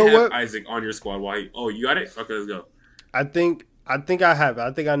who do you have, Isaac, on your squad? Why? Oh, you got it? Okay, let's go. I think I have it.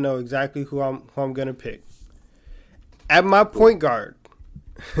 I think I know exactly who I'm gonna pick. At my point guard,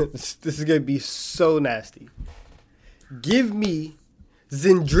 this is gonna be so nasty. Give me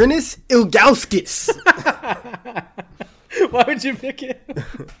Zydrunas Ilgauskas. Why would you pick it?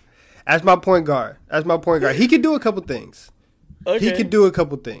 As my point guard. He could do a couple things. Okay. He could do a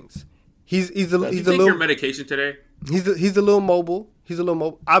couple things. He's a little your medication today. He's a little mobile.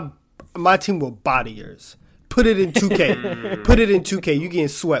 My team will body yours. Put it in 2K. Put it in 2K. You getting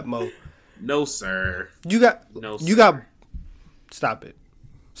swept, Mo. No, sir. You got. Stop it.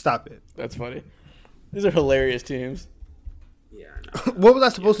 That's funny. These are hilarious teams. Yeah. I know. What was I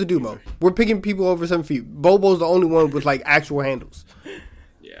supposed to do, Mo? We're picking people over 7 feet. Bobo's the only one with like actual handles.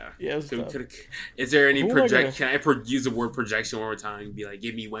 Yeah. Is there any project? Can I use the word projection one more time and be like,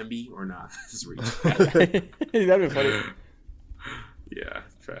 give me Wemby or not? Just reach. That'd be funny. Yeah,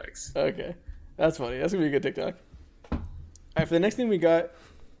 facts. Okay. That's funny. That's going to be a good TikTok. All right, for the next thing we got,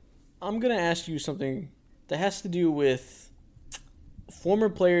 I'm going to ask you something that has to do with former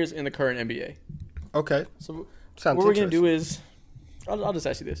players in the current NBA. Okay. So Sounds what we're going to do is, I'll just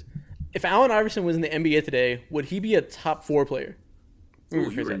ask you this. If Allen Iverson was in the NBA today, would he be a top 4 player? Ooh,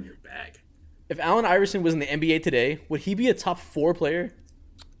 you were in your bag. If Allen Iverson was in the NBA today, would he be a top 4 player?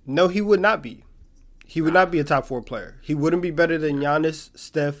 No, he would not be. He would not be a top 4 player. He wouldn't be better than Giannis,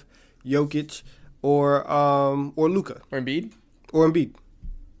 Steph, Jokic, or Luka. Or Embiid? Or Embiid.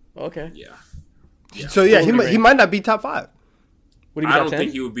 Okay. Yeah. So yeah, he might not be top 5. Would he be I top don't 10?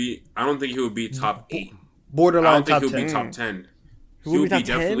 think he would be. I don't think he would be top 8. Borderline I don't think top he would 10. be top 10. Who He would would be be top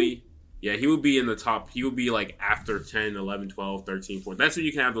 10? definitely. Yeah, he would be in the top. He would be like after 10, 11, 12, 13, 14. That's when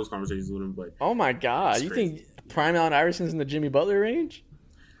you can have those conversations with him. But Oh my God. That's You crazy. think prime Allen Iverson's in the Jimmy Butler range?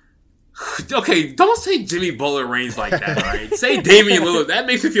 okay, don't say Jimmy Butler range like that, all right? Say Damian Lillard. That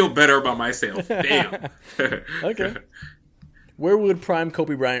makes me feel better about myself. Damn. Okay. Where would prime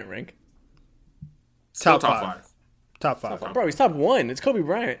Kobe Bryant rank? Still Top top 5. 5. Top 5. Bro, he's top 1. It's Kobe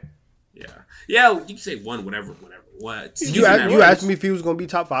Bryant. Yeah, you can say 1, whatever. What? You asked me if he was going to be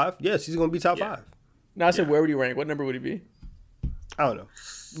top 5. Yes, he's going to be top 5. No, I said where would he rank? What number would he be? I don't know.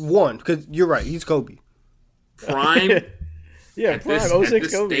 1, because you're right. He's Kobe. Prime. Yeah, at prime. this, 06 at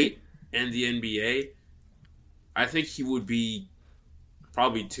this Kobe. state and the NBA, I think he would be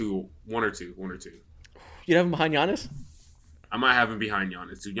probably 1 or 2. You'd have him behind Giannis? I might have him behind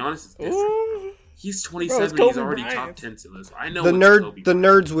Giannis. Dude, Giannis is different. Ooh. He's Bro, 27. it's Kobe He's already Bryant. top 10 to this. I know The it's Kobe Bryant.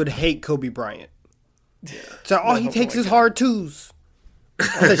 nerds would hate Kobe Bryant. So all he takes is hard twos.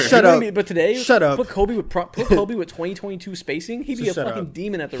 I said, shut up. But today, Shut up. Put Kobe with 2022 spacing. He'd be a Shut fucking up.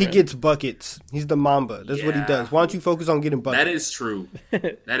 demon at the He rim. gets buckets. He's the Mamba. That's what he Yeah. does. Why don't you focus on getting buckets? That is true.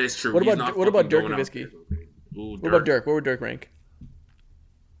 That is true. What He's about- not what about fucking Dirk going out Nowitzki? there. Ooh, What about Dirk? Where would Dirk rank?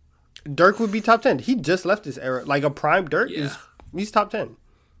 Dirk would be top 10. He just left this era. Like a prime Dirk he's top 10.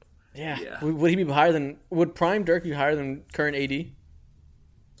 Yeah. Would he be higher than? Would prime Dirk be higher than current AD?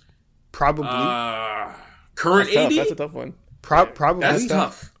 Probably. Current That's tough. 80? That's a tough one. Probably. That's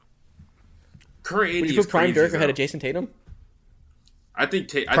tough. Current 80 Would you is put prime crazy Dirk as ahead hell. of Jason Tatum? I think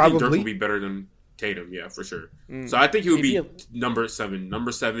Dirk Probably. would be better than Tatum, yeah, for sure. So I think he would Maybe be number 7.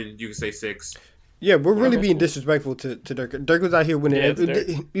 Number 7, you could say 6. Yeah, we're really Okay. being disrespectful to Dirk. Dirk was out here winning. Yeah, to Dirk.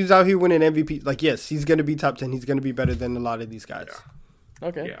 He was out here winning MVP. Like, yes, he's going to be top 10. He's going to be better than a lot of these guys.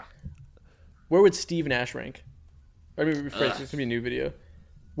 Okay. Yeah. Where would Steve Nash rank? I mean, rephrase. This is gonna be a new video.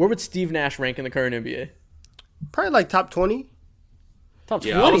 Where would Steve Nash rank in the current NBA? Probably like top 20. Top 20.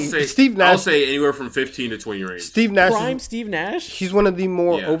 Yeah, I would say Steve Nash- I'll say anywhere from 15 to 20 range. Steve Nash Prime is, Steve Nash? he's one of the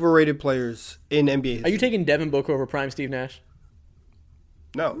more Yeah. overrated players in NBA history. Are you taking Devin Booker over prime Steve Nash?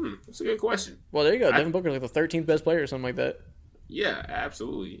 No. That's a good question. Well, there you go. Devin Booker's like the 13th best player or something like that. Yeah,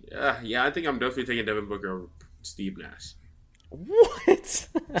 absolutely. Yeah, I think I'm definitely taking Devin Booker over Steve Nash. What?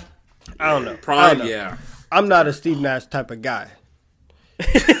 I don't know. I Prime, don't know. yeah. I'm not a Steve Nash type of guy.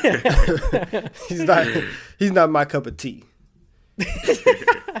 He's not my cup of tea.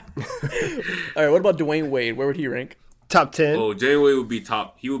 All right, what about Dwayne Wade? Where would he rank? Top 10. Oh, Dwayne Wade would be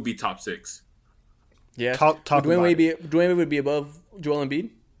top. He would be top 6. Yeah. Talk Dwayne Wade would be above Joel Embiid?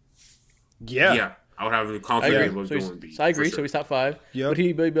 Yeah. Yeah, I would have him I confidently agree. above So, Joel Embiid. I agree. For sure. So he's top 5. Yep. Would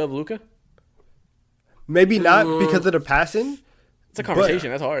he be above Luka? Maybe not because of the passing. It's a conversation.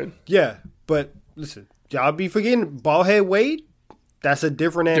 That's hard. Yeah, but listen, y'all be forgetting ballhead Wade. That's a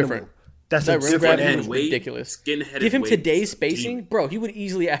different animal. Different. That's That a rim different grabbing animal. was Wade, ridiculous. skinheaded Give him Wade today's is a spacing, demon. bro. He would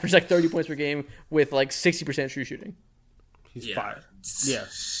easily average like 30 points per game with like 60% true shooting. He's Yeah. fire. Yeah.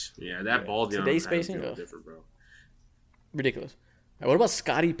 Yeah, that ball down. Today's spacing, different, bro. Ridiculous. All right, what about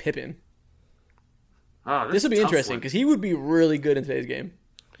Scottie Pippen? Oh, This would be interesting because he would be really good in today's game.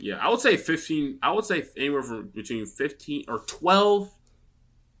 Yeah, I would say 15. I would say anywhere from between 15 or 12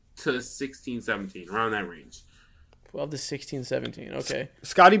 to 16, 17, around that range. 12 to 16, 17. Okay.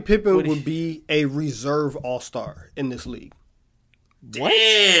 Scottie Pippen Would he- would be a reserve all-star in this league. What?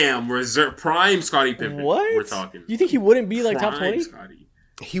 Damn, reserve prime Scottie Pippen. What? We're talking. You think he wouldn't be like top Prime 20? Scottie.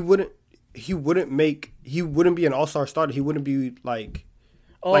 He wouldn't be an all-star starter. He wouldn't be like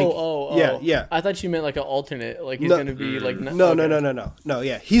Oh. yeah. I thought you meant like an alternate. Like he's No. going to be like... No, okay. no.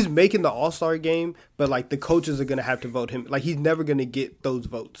 Yeah, he's making the All-Star game, but like the coaches are gonna have to vote him. Like he's never gonna get those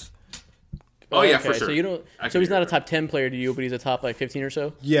votes. Oh, yeah, okay. for sure. So you don't. I So can he's not a agree. top 10 player to you, but he's a top like 15 or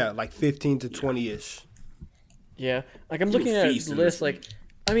so. Yeah, like 15 to 20-ish. Yeah. Like I'm He'll looking at feast the in list. this Like,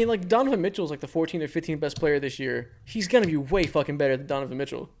 I mean, like Donovan Mitchell's like the 14th or 15th best player this year. He's gonna be way fucking better than Donovan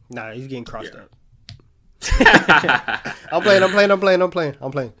Mitchell. Nah, he's getting crossed Yeah. up. I'm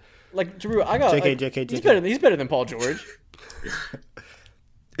playing. Like Drew, I got. JK, like, JK. He's better than Paul George.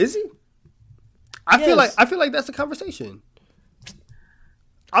 Is he? I Yes. feel like that's a conversation.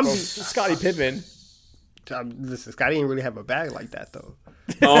 Scottie Pippen. Listen, Scotty didn't really have a bag like that though.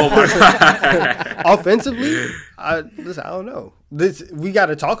 Oh my god. Offensively, I don't know. We got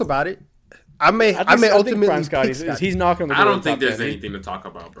to talk about it. I may ultimately Prime pick Scotty. Scotty. He's knocking on the I door don't of the think top there's 10. anything to talk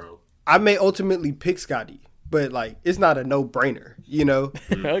about, bro. I may ultimately pick Scotty, but like it's not a no-brainer, you know.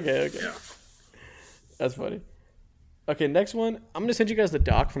 Okay. Yeah. That's funny. Okay, next one. I'm gonna send you guys the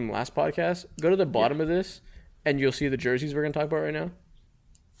doc from last podcast. Go to the bottom of this, and you'll see the jerseys we're gonna talk about right now.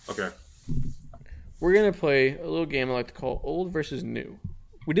 Okay. We're gonna play a little game I like to call old versus new.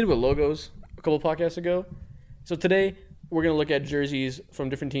 We did it with logos a couple podcasts ago. So today we're gonna look at jerseys from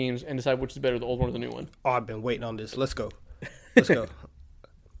different teams and decide which is better, the old one or the new one. Oh, I've been waiting on this. Let's go. Let's go.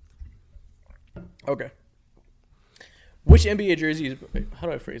 Okay. Which NBA jersey is? Wait, how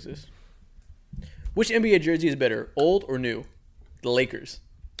do I phrase this? Which NBA jersey is better, old or new? The Lakers.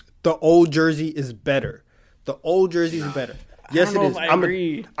 The old jersey is better. The old jersey is better. Yes, don't it know is. if I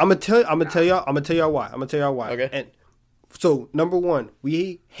agree. I'm gonna tell y'all why. Okay. And so number one,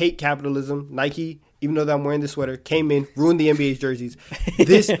 we hate capitalism. Nike, even though that I'm wearing this sweater, came in, ruined the NBA's jerseys.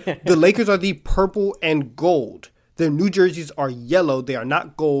 The Lakers are the purple and gold. Their new jerseys are yellow. They are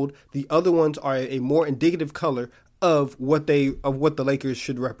not gold. The other ones are a more indicative color of what the Lakers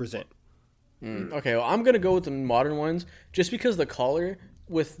should represent. Okay, well, I'm gonna go with the modern ones just because the collar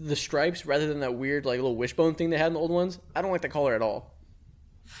with the stripes rather than that weird like little wishbone thing they had in the old ones. I don't like the collar at all.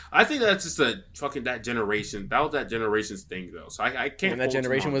 I think that's just a fucking that generation. That was that generation's thing, though. So I can't. And that fault him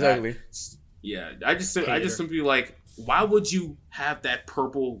generation on was that. ugly. Yeah, I just simply like, why would you have that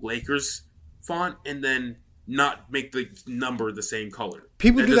purple Lakers font and then not make the number the same color?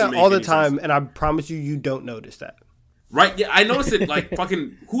 People do doesn't that make all the any time, sense. and I promise you don't notice that. Right? Yeah, I noticed it. Like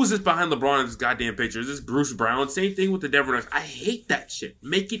fucking, who's this behind LeBron in this goddamn picture? Is this Bruce Brown? Same thing with the Denver Nuggets. I hate that shit.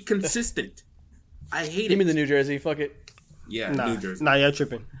 Make it consistent. I hate Give it. me the New Jersey. Fuck it. Yeah, Nah, New Jersey. nah, you're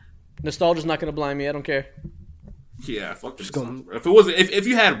tripping. Nostalgia's not gonna blind me. I don't care. Yeah, fuck this. going- If it was, if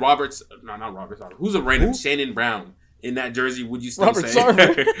you had Roberts, no, not Roberts. Who's a random Shannon Brown in that jersey? Would you still Robert say?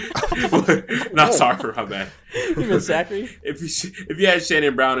 Sarver. Not Sarver. My bad. Even Zachary. If you had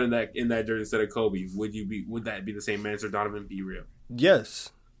Shannon Brown in that jersey instead of Kobe, would that be the same answer? Donovan, be real. Yes,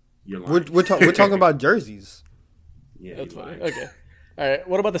 You're lying. we're talking about jerseys. Yeah, That's you're funny. lying. Okay. All right.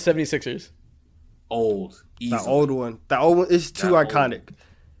 What about the 76ers? Old, The easy. old one. The old one is too That iconic.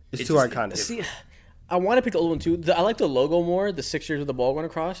 It's It too just- iconic. See, I want to pick the old one too. I like the logo more, the Sixers with the ball going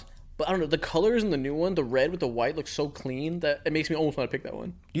across. But I don't know, the colors in the new one, the red with the white, looks so clean that it makes me almost want to pick that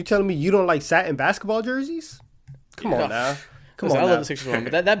one. You telling me you don't like satin basketball jerseys? Come Yeah. on now. Come Listen, on I now. love the Sixers one,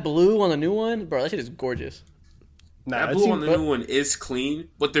 but that blue on the new one, bro, that shit is gorgeous. Nah, That it blue seems- on the new one is clean,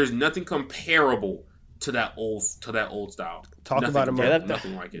 but there's nothing comparable to that old style. Talk Nothing, about it, Mo. Yeah,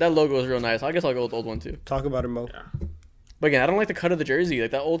 nothing like it. That logo is real nice. I guess I'll go with the old one too. Talk about it, Mo. Yeah. But again, I don't like the cut of the jersey.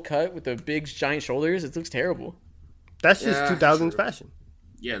 Like that old cut with the big giant shoulders, it looks terrible. That's just Yeah, 2000s true. fashion.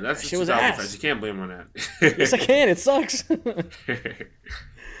 Yeah, that's That just shit was 2000 ass. fast. You can't blame him on that. Yes, I can. It sucks.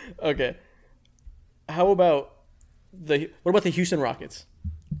 Okay. How about what about the Houston Rockets?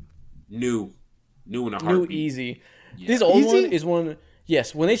 New in a New heartbeat. easy. Yeah. This old Easy? one is one.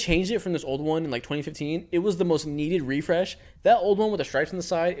 Yes, when they changed it from this old one in like 2015, it was the most needed refresh. That old one with the stripes on the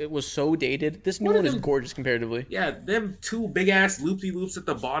side, it was so dated. This new What are one is them- gorgeous comparatively. Yeah, them two big ass loopy loops at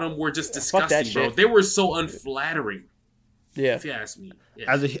the bottom were just fuck that disgusting, bro. shit. They were so unflattering, Yeah. if you ask me.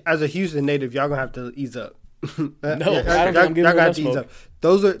 Yeah. As a Houston native, y'all gonna have to ease up. No, I don't think I'm giving y'all them gonna have to enough ease up.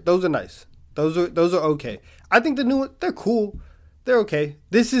 Those are nice. Those are okay. I think the new one, they're cool. They're okay.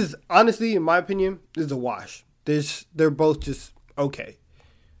 This is honestly, in my opinion, this is a wash. They're both just okay.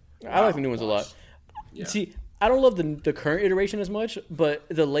 I like the new ones a lot. Yeah. See, I don't love the current iteration as much, but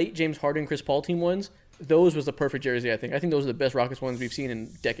the late James Harden, Chris Paul team ones, those was the perfect jersey, I think. I think those are the best Rockets ones we've seen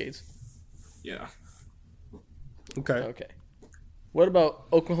in decades. Yeah. Okay. Okay. What about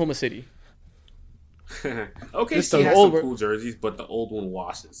Oklahoma City? Okay, Just so the has old- some cool jerseys, but the old one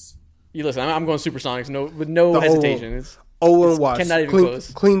washes. You listen, I'm going Supersonics, with no The hesitation. It's Owen Watts, cannot even clean,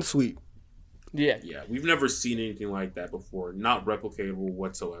 close. clean sweep. yeah. Yeah, we've never seen anything like that before. Not replicatable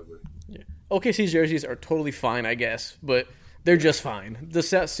whatsoever. OKC's jerseys are totally fine, I guess, but they're just fine. The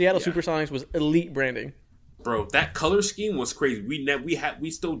Seattle Yeah. Supersonics was elite branding. Bro, that color scheme was crazy.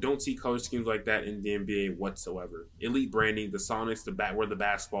 We still don't see color schemes like that in the NBA whatsoever. Elite branding, the Sonics, where the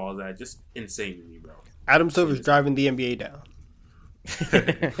basketball is at, just insane to me, bro. Adam Silver's driving the NBA down.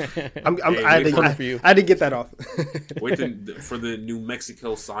 Hey, I coming for you. had to get that off. Wait for the New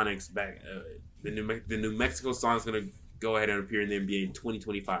Mexico Sonics back. The New Mexico Sonics gonna go ahead and appear in the NBA in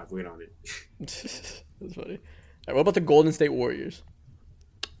 2025. Wait on it. That's funny. All right, what about the Golden State Warriors?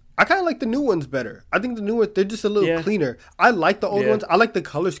 I kind of like the new ones better. I think the new ones, they're just a little Yeah. cleaner. I like the old Yeah. ones. I like the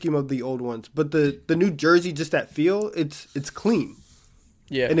color scheme of the old ones, but the new jersey, just that feel, it's clean.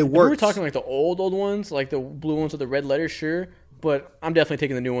 Yeah, And it If we were works. talking like the old ones, like the blue ones with the red letters, sure. But I'm definitely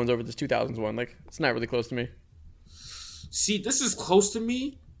taking the new ones over this 2000s one. Like, it's not really close to me. See, this is close to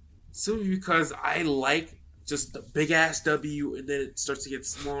me simply because I like just the big ass W, and then it starts to get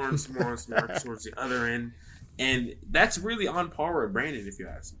smaller and smaller and smaller towards the other end, and that's really on par with Brandon, if you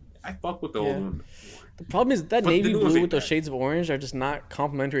ask me. I fuck with the old Yeah. one. The problem is that But the navy new ones blue ain't with those bad. shades of orange are just not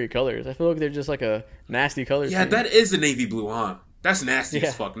complementary colors. I feel like they're just like a nasty color Yeah, scheme. that is the navy blue, huh? That's nasty Yeah.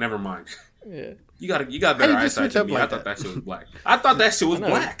 as fuck. Never mind. Yeah. You got better How you just eyesight switch than up me. like I thought that? that shit was black. I thought that shit was I know.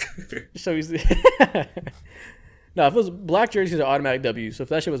 black. So he's no, if it was black jerseys are automatic W. So if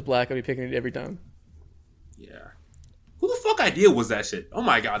that shit was black, I'd be picking it every time. Yeah. Who the fuck idea was that shit? Oh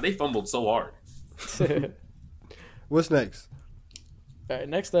my god, they fumbled so hard. What's next? All right,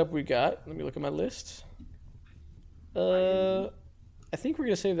 next up we got. Let me look at my list. I think we're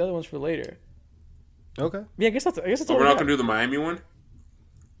gonna save the other ones for later. Okay. Yeah, I guess that's Oh, all we're we not got. gonna do the Miami one?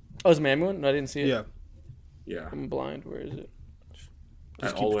 Oh, it's a Miami one? No, I didn't see it. Yeah. Yeah. I'm blind. Where is it?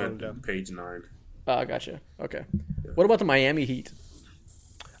 At keep all the way scrolling at down. page 9. Oh, gotcha. Okay. What about the Miami Heat?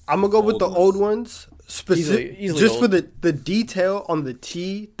 I'm gonna go with the Old old ones, Easily just for old. the detail on the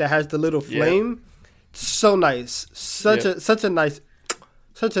T that has the little Yeah. flame. So nice, such Yeah. a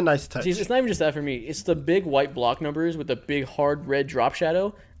nice touch. See, it's not even just that for me. It's the big white block numbers with the big hard red drop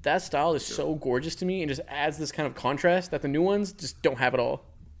shadow. That style is so gorgeous to me and just adds this kind of contrast that the new ones just don't have at all.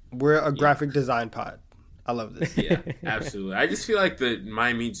 We're a graphic design pod. I love this. Yeah, absolutely. I just feel like the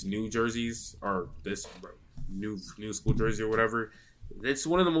Miami's new jerseys, or this new school jersey or whatever, it's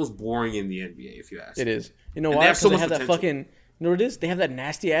one of the most boring in the NBA, if you ask It me. is. You know And why? they have Because so they much have that potential. fucking. You know what it is? They have that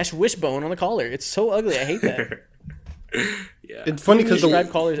nasty ass wishbone on the collar. It's so ugly. I hate that. Yeah. It's funny because Striped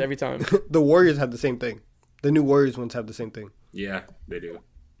collars every time. the Warriors have the same thing. The new Warriors ones have the same thing. Yeah, they do.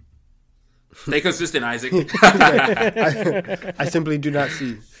 Stay consistent, Isaac. I simply do not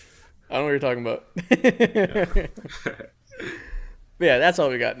see. I don't know what you're talking about. But yeah, that's all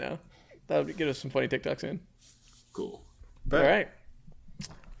we got now. That would get us some funny TikToks in. Cool. But All right.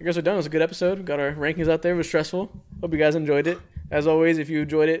 I guess we're done. It was a good episode. We got our rankings out there. It was stressful. Hope you guys enjoyed it. As always, if you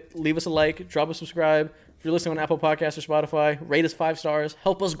enjoyed it, leave us a like, drop a subscribe. If you're listening on Apple Podcasts or Spotify, rate us 5 stars.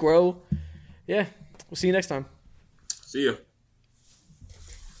 Help us grow. Yeah. We'll see you next time. See ya.